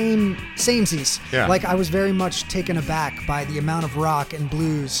 samesies. Yeah. Like I was very much taken aback by the amount of rock and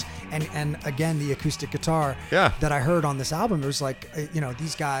blues and again the acoustic guitar that I heard on this album. It was like, you know,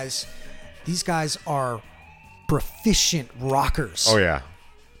 these guys are proficient rockers. Oh yeah.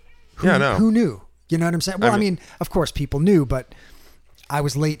 Who knew? You know what I'm saying? Well, I mean, of course people knew, but I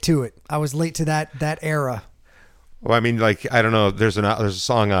was late to it. I was late to that era. Well, I mean, like, I don't know. There's a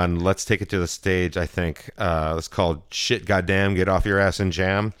song on Let's Take It to the Stage, I think. It's called Shit Goddamn Get Off Your Ass and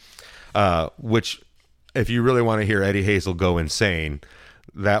Jam, which, if you really want to hear Eddie Hazel go insane,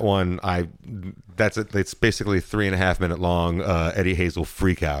 that one, it's basically 3.5 minute long Eddie Hazel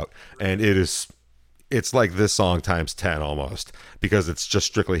freak out. And it's like this song times 10 almost, because it's just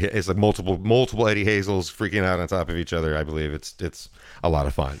strictly, it's like multiple Eddie Hazels freaking out on top of each other. I believe it's a lot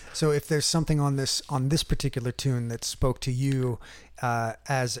of fun. So if there's something on this particular tune that spoke to you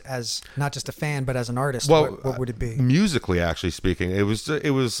as not just a fan but as an artist, what would it be? Musically, actually speaking, it was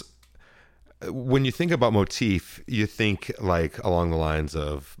when you think about motif, you think like along the lines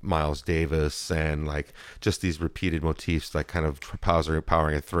of Miles Davis and like just these repeated motifs, like kind of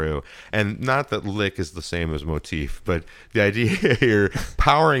powering it through. And not that lick is the same as motif, but the idea here,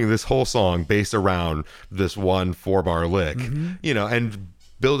 powering this whole song based around this one 4-bar lick, you know, and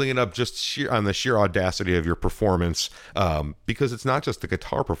building it up just on the sheer audacity of your performance, because it's not just the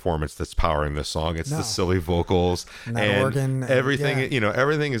guitar performance that's powering this song; it's the silly vocals and organ, everything. You know,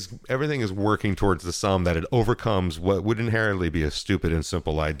 everything is working towards the sum that it overcomes what would inherently be a stupid and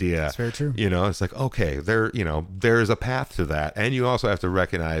simple idea. That's very true. You know, it's like, okay, there is a path to that, and you also have to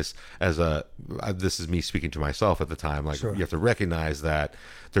recognize this is me speaking to myself at the time. Like, you have to recognize that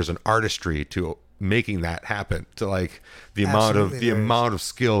there's an artistry to making that happen, to like the amount of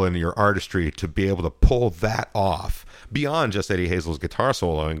skill in your artistry to be able to pull that off beyond just Eddie Hazel's guitar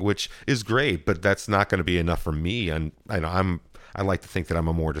soloing, which is great, but that's not going to be enough for me. And I like to think that I'm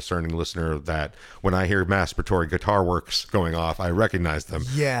a more discerning listener, that when I hear masturbatory guitar works going off, I recognize them.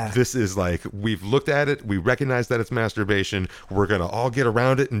 Yeah. This is like, we've looked at it, we recognize that it's masturbation, we're going to all get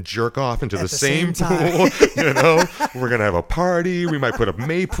around it and jerk off into the same pool. You know, we're going to have a party, we might put a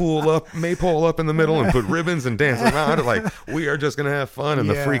maypole up in the middle and put ribbons and dance around it. Like, we are just going to have fun and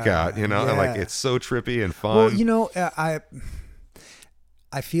the freak out, you know, and like, it's so trippy and fun. Well, you know, I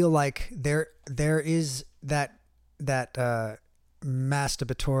feel like there is that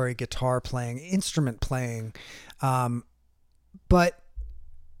masturbatory guitar playing, instrument playing, but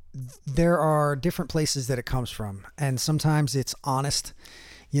there are different places that it comes from, and sometimes it's honest,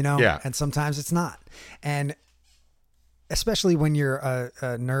 you know, and sometimes it's not. And especially when you're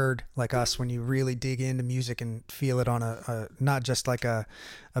a nerd like us, when you really dig into music and feel it on a not just like a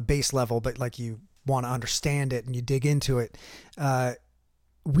base level, but like you want to understand it and you dig into it,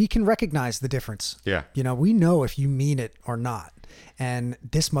 we can recognize the difference. Yeah. You know, we know if you mean it or not. and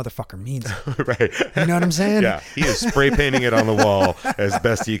this motherfucker means it. Right. You know what I'm saying? Yeah. He is spray painting it on the wall as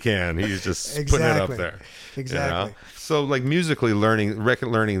best he can. He's just putting it up there. Exactly. You know? So like musically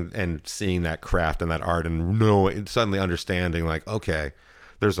learning and seeing that craft and that art and suddenly understanding like, okay,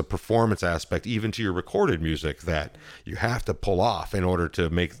 there's a performance aspect even to your recorded music that you have to pull off in order to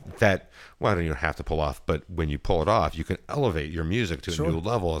make that. Well, you don't have to pull off, but when you pull it off, you can elevate your music to a new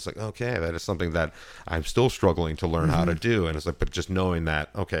level. It's like, okay, that is something that I'm still struggling to learn how to do. And it's like, but just knowing that,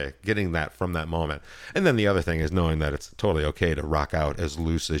 okay, getting that from that moment. And then the other thing is knowing that it's totally okay to rock out as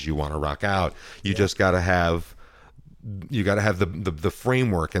loose as you want to rock out. You just got to have, the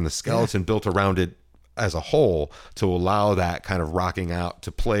framework and the skeleton built around it as a whole to allow that kind of rocking out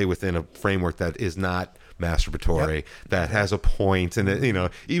to play within a framework that is not masturbatory, that has a point, and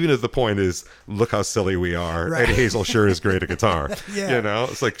it, even if the point is, look how silly we are, Eddie Hazel sure is great at guitar.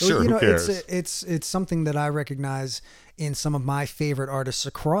 It's like, sure, who cares? It's something that I recognize in some of my favorite artists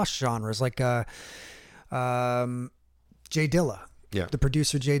across genres, like Jay Dilla. Yeah. The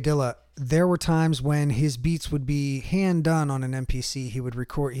producer Jay Dilla. There were times when his beats would be hand done on an MPC. He would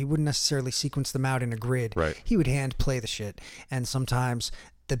record. He wouldn't necessarily sequence them out in a grid. Right. He would hand play the shit, and sometimes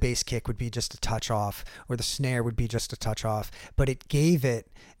the bass kick would be just a touch off, or the snare would be just a touch off, but it gave it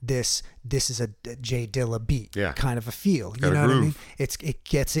this is a Jay Dilla beat kind of a feel. You know what I mean?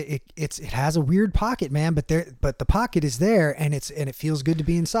 It has a weird pocket, man, but the pocket is there, and it feels good to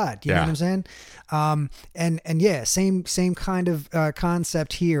be inside. You know what I'm saying? And yeah, same kind of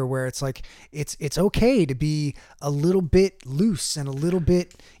concept here, where it's like it's okay to be a little bit loose and a little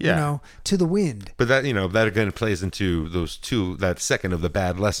bit to the wind. But that that again plays into that second of the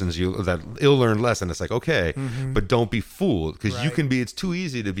bad lessons, that ill-learned lesson. It's like, okay, but don't be fooled, because you can be. It's too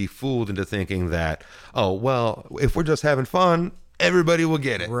easy to be fooled into thinking that, oh well, if we're just having fun, everybody will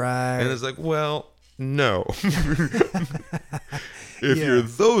get it. Right. And it's like, well, no. If you're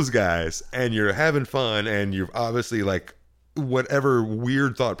those guys and you're having fun and you're obviously like, whatever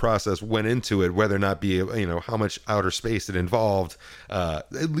weird thought process went into it, whether or not be how much outer space it involved,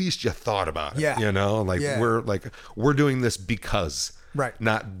 at least you thought about it. We're doing this because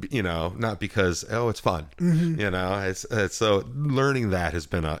not because it's fun. It's so learning that has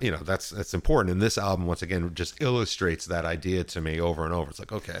been that's important, and this album once again just illustrates that idea to me over and over. It's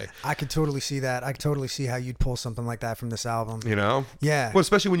like, okay, I could totally see that. I could totally see how you'd pull something like that from this album. Well,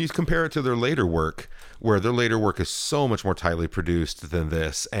 especially when you compare it to their later work, where their later work is so much more tightly produced than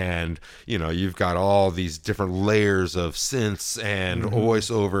this, and you've got all these different layers of synths and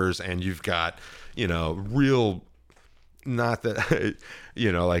voiceovers, and you've got real, not that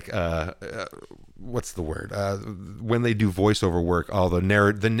what's the word, when they do voiceover work, all the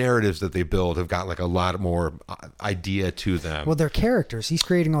narratives that they build have got like a lot more idea to them. Well, they're characters. He's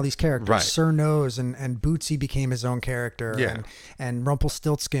creating all these characters. Right. Sir Nose and Bootsy became his own character. And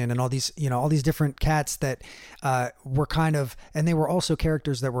Rumpelstiltskin and all these different cats that were kind of, and they were also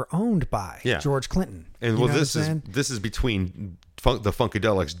characters that were owned by George Clinton. And this is between the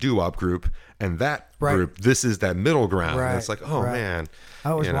Funkadelics doo-wop group and that group. This is that middle ground. And it's like, man.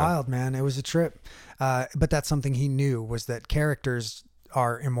 Oh, it was wild, man. It was a trip. But that's something he knew, was that characters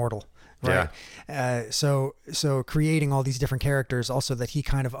are immortal. Right. Yeah. So creating all these different characters also that he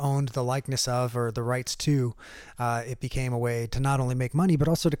kind of owned the likeness of, or the rights to, it became a way to not only make money, but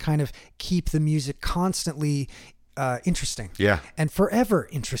also to kind of keep the music constantly interesting. And forever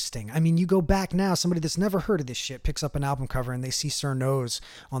interesting. I mean, you go back now, somebody that's never heard of this shit picks up an album cover and they see Sir Nose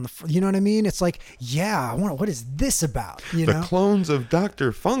on the, you know what I mean? It's like, what is this about? The clones of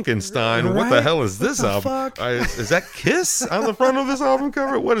Dr. Funkenstein. Right? What the hell is this album? Is that Kiss on the front of this album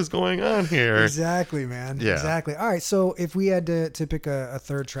cover? What is going on here? Exactly, man. Yeah. Exactly. All right. So if we had to pick a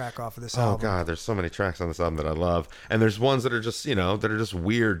third track off of this album. Oh God, there's so many tracks on this album that I love. And there's ones that are just, that are just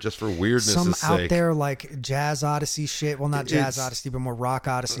weird, just for weirdness' sake. Some out there like Jazz Odyssey shit. Well, not Jazz Odyssey, but more Rock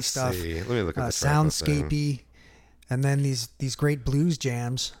Odyssey stuff. Let me look at the soundscapey, and then these great blues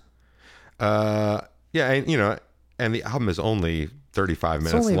jams. And the album is only 35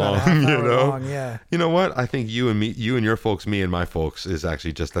 minutes only long. About a half hour long, yeah. You know what? I think you and your folks, me and my folks is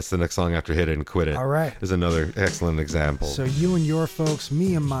actually that's the next song after Hit It and Quit It. All right, is another excellent example. So you and your folks,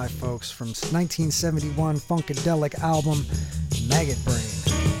 me and my folks, from 1971 Funkadelic album, Maggot Brain.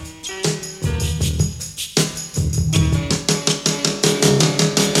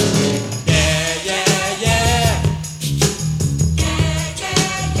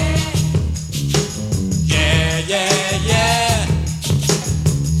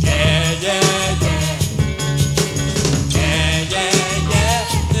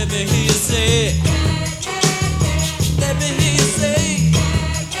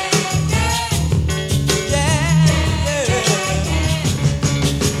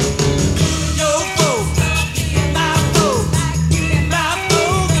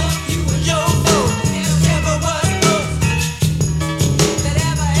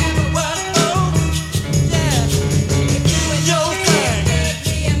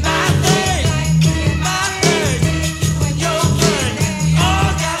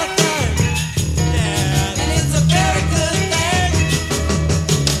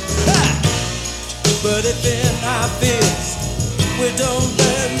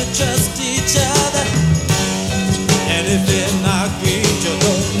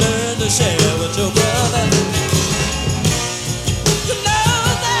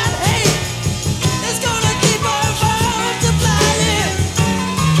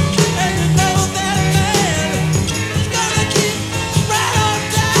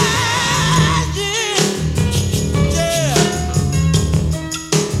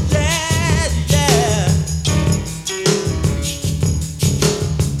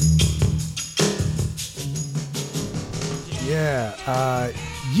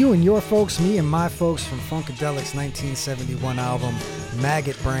 You and your folks, me and my folks from Funkadelic's 1971 album,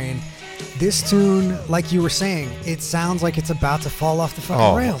 Maggot Brain. This tune, like you were saying, it sounds like it's about to fall off the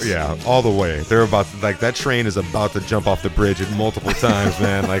fucking rails. Yeah, all the way. They're about to, like, that train is about to jump off the bridge multiple times,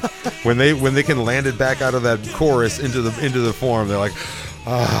 man. Like when they can land it back out of that chorus into the form, they're like,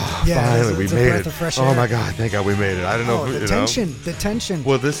 finally we made it. Oh my God, thank God we made it. I don't know if the tension.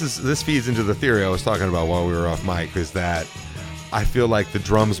 Well, this feeds into the theory I was talking about while we were off mic, is that I feel like the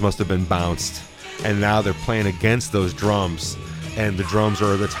drums must have been bounced, and now they're playing against those drums. And the drums,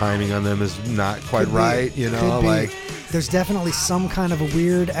 or the timing on them is not quite right, you know, like there's definitely some kind of a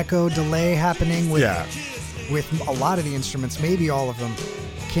weird echo delay happening with a lot of the instruments, maybe all of them.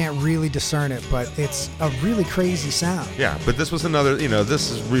 Can't really discern it, but it's a really crazy sound. Yeah, but this was another,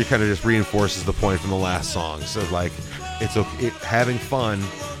 this is really kind of just reinforces the point from the last song. So like, having fun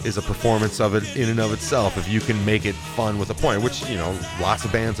is a performance of it in and of itself if you can make it fun with a point, which lots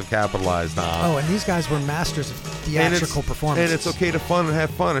of bands have capitalized on. Oh, and these guys were masters of theatrical performances. And it's okay to have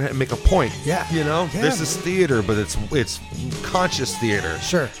fun and make a point. Yeah. This is theater, but it's conscious theater.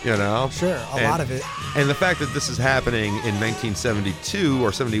 Sure. Sure. A lot of it. And the fact that this is happening in 1972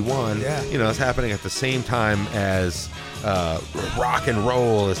 or 71, it's happening at the same time as rock and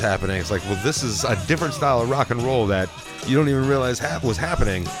roll is happening. It's like, well, this is a different style of rock and roll that you don't even realize was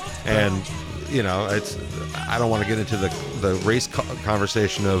happening. And I don't want to get into the race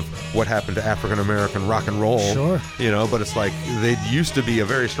conversation of what happened to African American rock and roll. Sure. But it's like they used to be a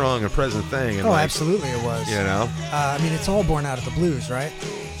very strong and present thing. And absolutely it was. I mean, it's all born out of the blues, right?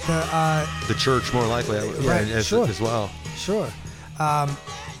 The church, more likely, as well. Sure.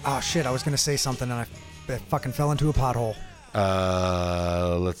 Oh shit! I was gonna say something and I fucking fell into a pothole.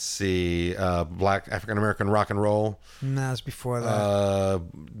 Let's see. Black African American rock and roll. No, it was before that.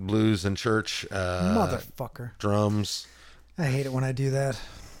 Blues and church. Motherfucker. Drums. I hate it when I do that.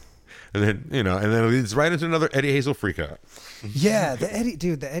 And then it leads right into another Eddie Hazel freakout. Yeah, the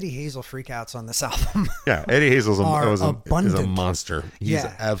Eddie Hazel freakouts on this album. Yeah, Eddie Hazel's is abundant. a monster. He's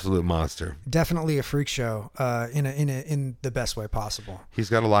an absolute monster. Definitely a freak show, in the best way possible. He's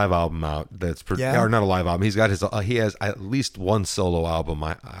got a live album out that's or not a live album. He has at least one solo album.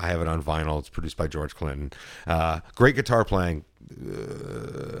 I have it on vinyl. It's produced by George Clinton. Great guitar playing.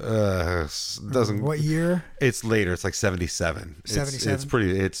 Doesn't. What year? It's later. It's like 77. 77. It's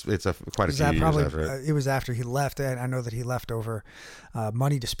pretty. It's quite a few years after it. It was after he left. I know that he left over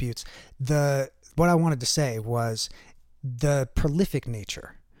money disputes. What I wanted to say was the prolific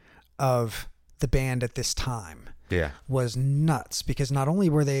nature of the band at this time. Yeah. Was nuts, because not only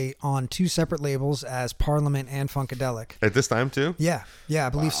were they on two separate labels as Parliament and Funkadelic at this time too. Yeah, I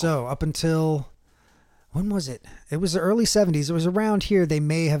believe so. Up until. When was it? It was the early 70s. It was around here. They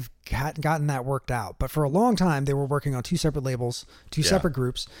may have gotten that worked out. But for a long time, they were working on two separate labels, two separate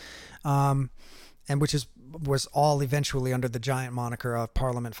groups, and which was all eventually under the giant moniker of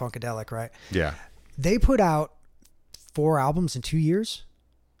Parliament Funkadelic, right? Yeah. They put out 4 albums in 2 years.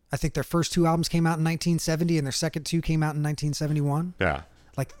 I think their first 2 albums came out in 1970, and their second 2 came out in 1971. Yeah.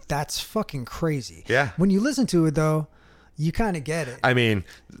 Like, that's fucking crazy. Yeah. When you listen to it, though, you kind of get it. I mean...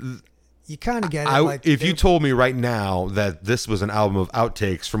 You kind of get it. If you told me right now that this was an album of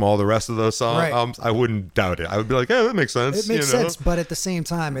outtakes from all the rest of those songs, I wouldn't doubt it. I would be like, "Yeah, that makes sense." It makes sense, but at the same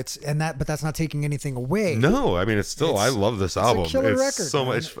time, but that's not taking anything away. No, I mean, I love this album. It's a killer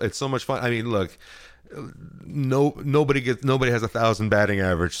record. It's so much fun. I mean, look, nobody has 1,000 batting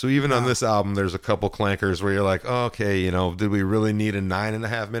average. So even on this album, there's a couple clankers where you're like, oh, okay, did we really need a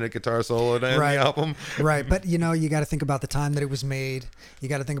 9.5 minute guitar solo to end the album? Right. But you got to think about the time that it was made. You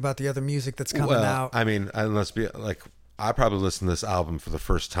got to think about the other music that's coming out. I mean, let's be like, I probably listened to this album for the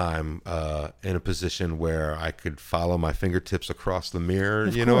first time in a position where I could follow my fingertips across the mirror.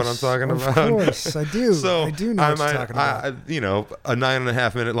 You know what I'm talking about? Of course, I do. So I do know what you're talking about. a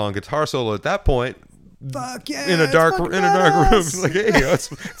 9.5 minute long guitar solo at that point. Fuck yeah! In a dark room, like, hey, what's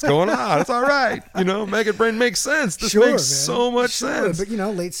going on? It's all right, Maggot Brain makes sense. This makes so much sense. But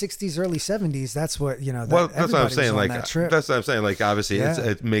late '60s, early '70s, that's what Well, that's what I'm saying. Like, that's what I'm saying. Obviously,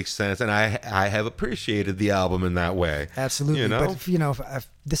 it makes sense, and I have appreciated the album in that way. Absolutely, but if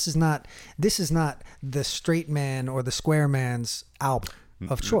this is not the straight man or the square man's album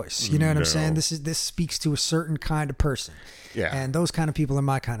of choice. You know what I'm saying? This speaks to a certain kind of person. Yeah. And those kind of people are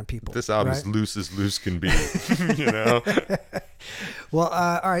my kind of people. This album is loose as loose can be, Well,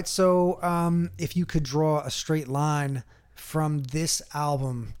 all right. So if you could draw a straight line from this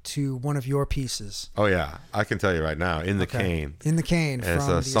album to one of your pieces? Oh yeah, I can tell you right now. In the Cane. In the Cane. It's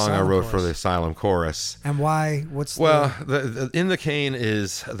from a the song I Asylum wrote Chorus. for the Asylum Chorus. And why? What's the In the Cane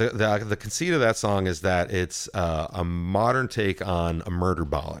is the conceit of that song is that it's a modern take on a murder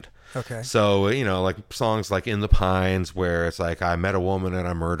ballad. Okay. So, like songs like In the Pines, where it's like, I met a woman and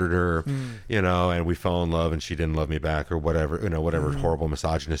I murdered her, and we fell in love and she didn't love me back, or whatever, whatever horrible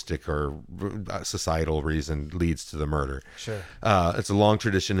misogynistic or societal reason leads to the murder. Sure. It's a long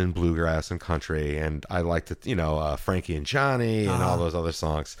tradition in bluegrass and country. And I liked it, Frankie and Johnny and all those other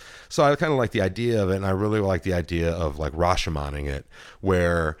songs. So I kind of like the idea of it. And I really like the idea of like Rashomoning it,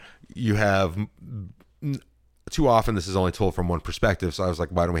 where you have... Too often this is only told from one perspective, so I was like,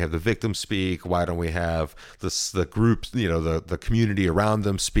 why don't we have the victim speak? Why don't we have the groups, the community around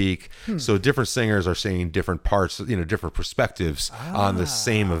them speak? So different singers are singing different parts, different perspectives on the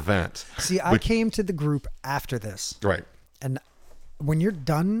same event. See, I came to the group after this. Right. And when you're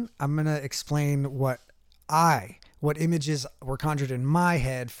done, I'm going to explain what images were conjured in my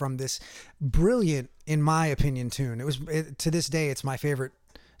head from this brilliant, in my opinion, tune. To this day, it's my favorite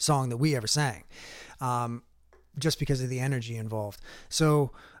song that we ever sang. Just because of the energy involved.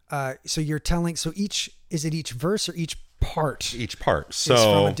 So you're telling, is it each verse or each part? Each part. So is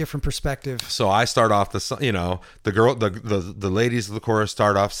from a different perspective. So I start off the ladies of the chorus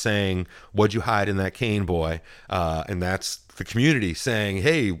start off saying, "What'd you hide in that cane, boy?" And that's the community saying,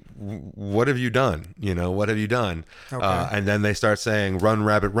 "Hey, what have you done? What have you done?" Okay. And then they start saying, "Run,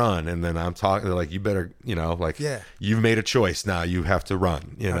 rabbit, run." And then I'm talking, they're like, "You better, you've made a choice now. You have to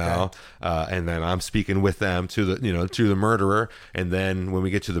run." And then I'm speaking with them to the murderer. And then when we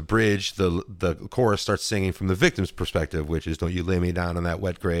get to the bridge, the chorus starts singing from the victim's perspective, which is, "Don't you lay me down in that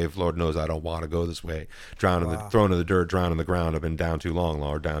wet grave. Lord knows I don't want to go this way. Thrown in the dirt, drown in the ground. I've been down too long,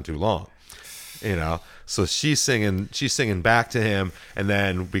 Lord, down too long." So she's singing back to him, and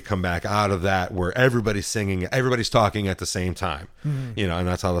then we come back out of that where everybody's singing, everybody's talking at the same time, and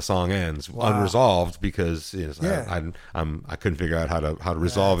that's how the song ends, unresolved, because I couldn't figure out how to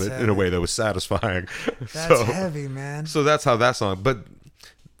resolve it in a way that was satisfying. That's heavy, man. So that's how that song, but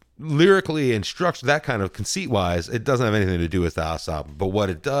lyrically and structure, that kind of conceit wise, it doesn't have anything to do with the house album, but what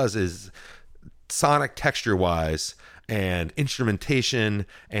it does is sonic texture wise and instrumentation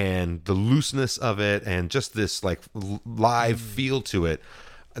and the looseness of it and just this like live feel to it.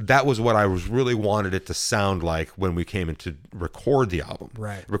 That was what I was really wanted it to sound like when we came in to record the album,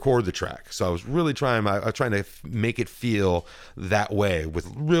 record the track. So I was really trying to make it feel that way with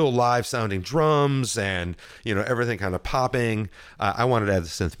real live sounding drums and, everything kind of popping. I wanted to add the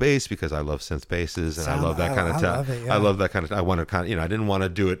synth bass because I love synth basses and I love that kind of stuff. I love that kind of, I wanted kind of, I didn't want to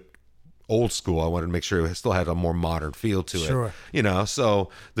do it old school. I wanted to make sure it still had a more modern feel to it. So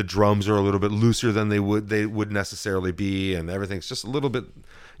the drums are a little bit looser than they would necessarily be, and everything's just a little bit,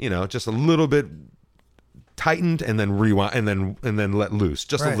 tightened and then rewind and then let loose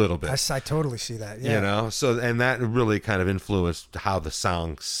just a little bit. I totally see that. Yeah. So and that really kind of influenced how the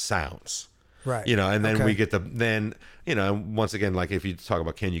song sounds. Right. And then we get once again, like if you talk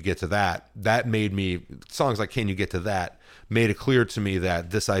about Can You Get to That, that made me, songs like Can You Get to That made it clear to me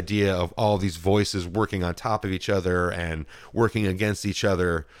that this idea of all these voices working on top of each other and working against each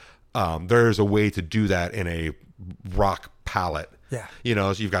other, there's a way to do that in a rock palette.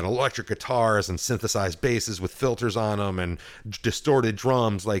 So you've got electric guitars and synthesized basses with filters on them and distorted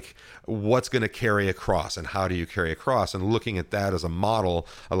drums. Like, what's going to carry across and how do you carry across? And looking at that as a model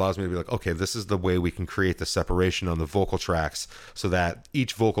allows me to be like, okay, this is the way we can create the separation on the vocal tracks so that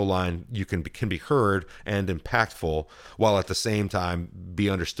each vocal line can be heard and impactful while at the same time be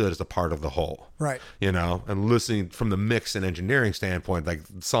understood as a part of the whole. Right. And listening from the mix and engineering standpoint, like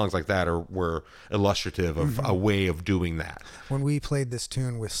songs like that were illustrative of a way of doing that. When we played this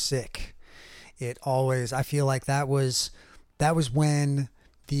tune with Sick, I feel like that was when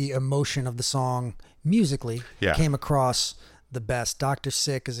the emotion of the song musically came across the best. Dr.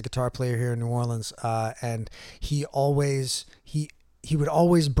 Sick is a guitar player here in New Orleans, and he would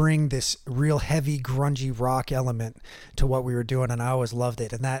always bring this real heavy grungy rock element to what we were doing, and I always loved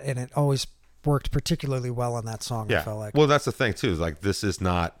it, and it always worked particularly well on that song. I felt like. Well, that's the thing too, like this is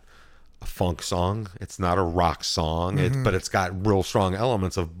not a funk song, it's not a rock song, but it's got real strong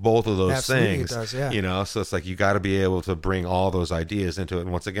elements of both of those things. It does, so it's like you got to be able to bring all those ideas into it.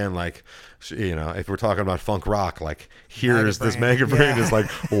 And once again, like if we're talking about funk rock, like here's this Maggot Brain is like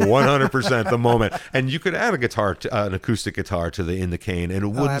 100% the moment, and you could add a guitar, an acoustic guitar to the In the Cane, and it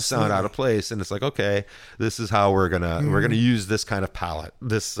wouldn't sound out of place. And it's like, okay, this is how we're gonna use this kind of palette,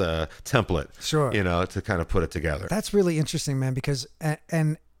 this template, to kind of put it together. That's really interesting, man, because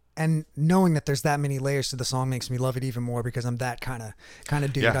and and knowing that there's that many layers to the song makes me love it even more because I'm that kind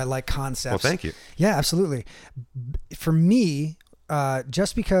of dude. Yeah. I like concepts. Well, thank you. Yeah, absolutely. For me,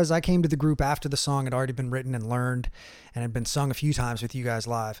 just because I came to the group after the song had already been written and learned and had been sung a few times with you guys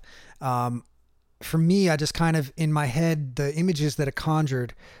live, for me, I just kind of, in my head, the images that it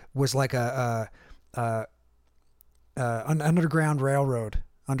conjured was like an underground railroad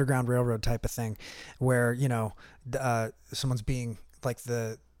type of thing where, you know, someone's being like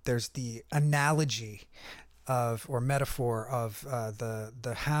there's the analogy of, or metaphor of,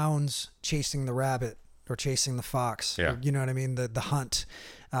 the hounds chasing the rabbit or chasing the fox. Yeah. Or, you know what I mean? The hunt,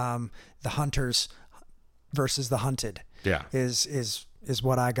 the hunters versus the hunted. Yeah. Is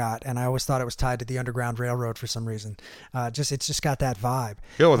what I got, and I always thought it was tied to the Underground Railroad for some reason. It's just got that vibe.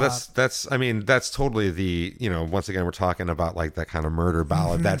 Yeah, well, that's totally the, you know, once again we're talking about like that kind of murder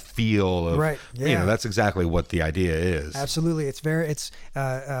ballad, that feel of, right. Yeah. You know, that's exactly what the idea is. Absolutely, it's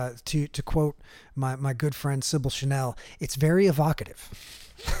to quote my good friend Sybil Chanel, it's very evocative.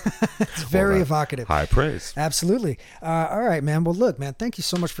 It's very evocative. High praise. Absolutely. All right, man. Well, look, man, thank you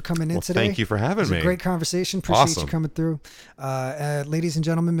so much for coming in today. Thank you for having me. It was a great conversation. Appreciate you coming through. Ladies and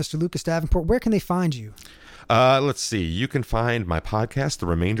gentlemen, Mr. Lucas Davenport, where can they find you? Let's see. You can find my podcast, The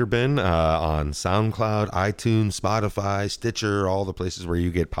Remainder Bin, on SoundCloud, iTunes, Spotify, Stitcher, all the places where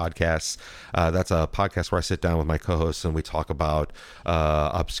you get podcasts. That's a podcast where I sit down with my co-hosts and we talk about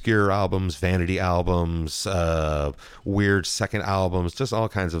obscure albums, vanity albums, weird second albums, just all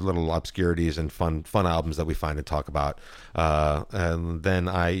kinds of little obscurities and fun albums that we find and talk about. And then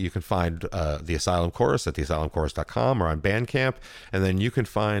you can find the Asylum Chorus at theasylumchorus.com or on Bandcamp. And then you can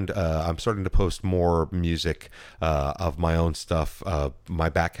find, I'm starting to post more music of my own stuff, my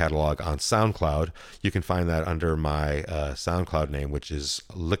back catalog on SoundCloud. You can find that under my SoundCloud name, which is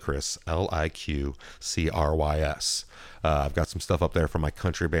Licrys, Liqcrys. I've got some stuff up there from my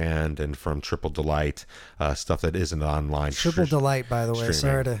country band and from Triple Delight, stuff that isn't online. Triple Delight, by the way.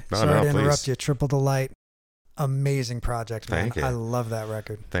 Sorry to interrupt you. Triple Delight. Amazing project, man. Thank you. I love that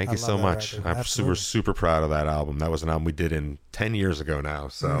record. Thank you so much. Record. I'm Absolutely. super proud of that album. That was an album we did in 10 years ago now.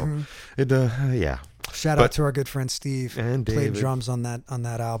 So yeah. Shout out to our good friend Steve and played David. drums on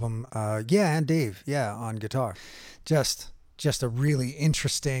that album. And Dave, on guitar. Just a really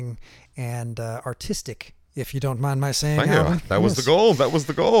interesting and artistic, if you don't mind my saying. That was the goal. That was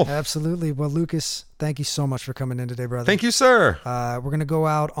the goal. Absolutely. Well, Lucas, thank you so much for coming in today, brother. Thank you, sir. We're going to go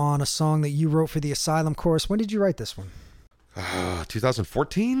out on a song that you wrote for the Asylum Chorus. When did you write this one?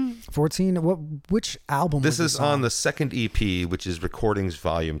 2014? 14? Which album This was is on the second EP, which is Recordings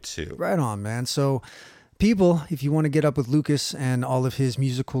Volume 2. Right on, man. So, people, if you want to get up with Lucas and all of his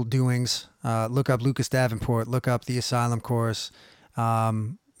musical doings, look up Lucas Davenport, look up the Asylum Chorus,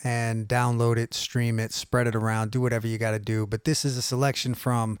 and download it, stream it, spread it around, do whatever you got to do. But this is a selection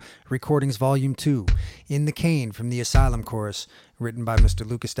from Recordings Volume 2, In the Cane from the Asylum Chorus, written by Mr.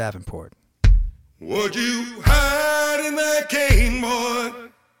 Lucas Davenport. Would you hide in that cane, boy?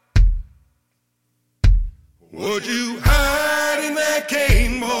 Would you hide in that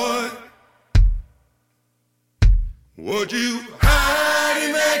cane, boy? Would you hide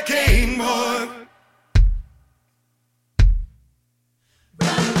in that cane, boy?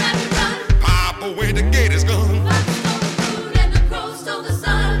 Run, rabbit, run. Papa, where the gate is gone. Fox stole the food and the crow stole the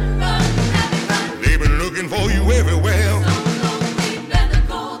sun. Run, rabbit, run. They've been looking for you everywhere. Don't go deep and the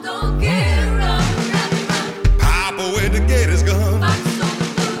cold don't care. Run, rabbit, run. Papa, where the gate is gone. Fox stole the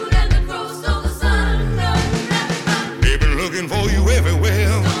food and the crow stole the sun. Run, rabbit, run. They've been looking for you everywhere.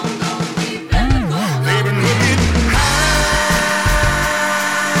 Don't go deep and the cold They've been don't care. looking high.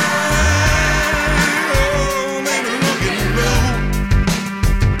 Oh, they've been looking low.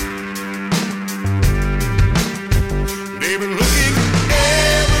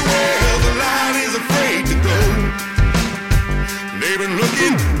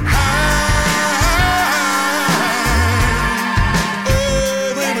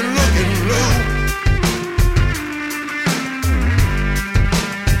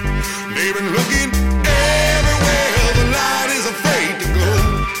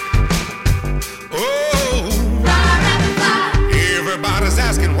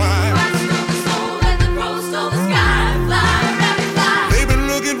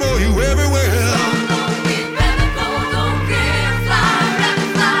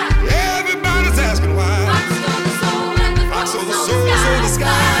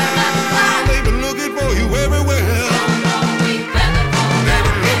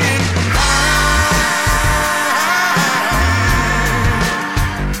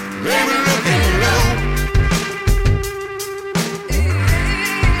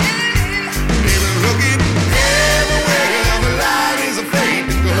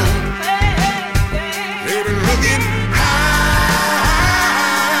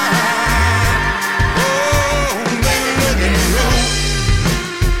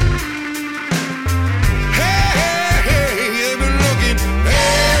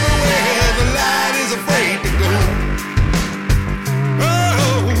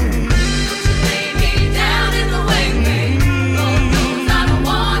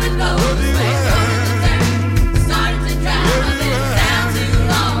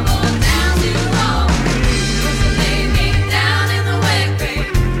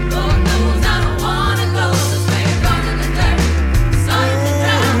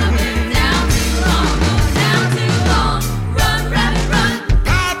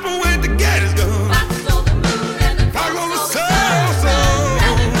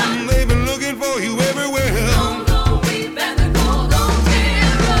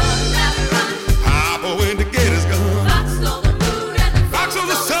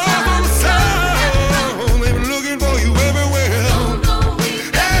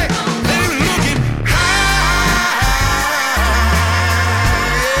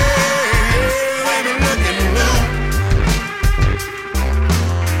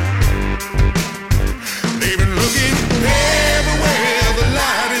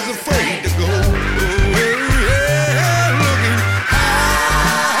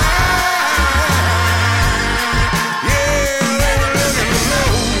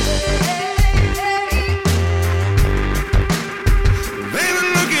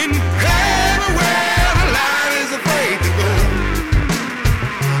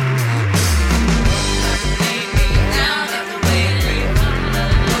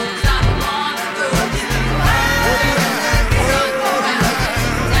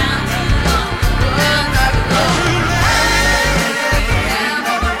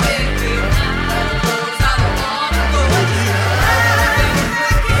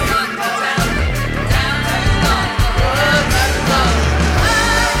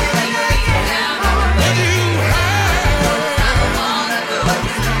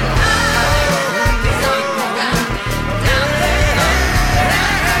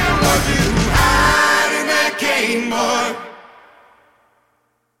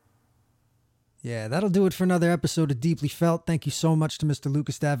 Yeah, that'll do it for another episode of Deeply Felt. Thank you so much to Mr.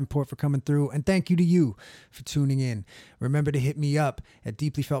 Lucas Davenport for coming through, and thank you to you for tuning in. Remember to hit me up at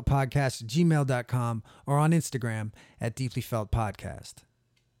deeplyfeltpodcast@gmail.com or on Instagram at deeplyfeltpodcast.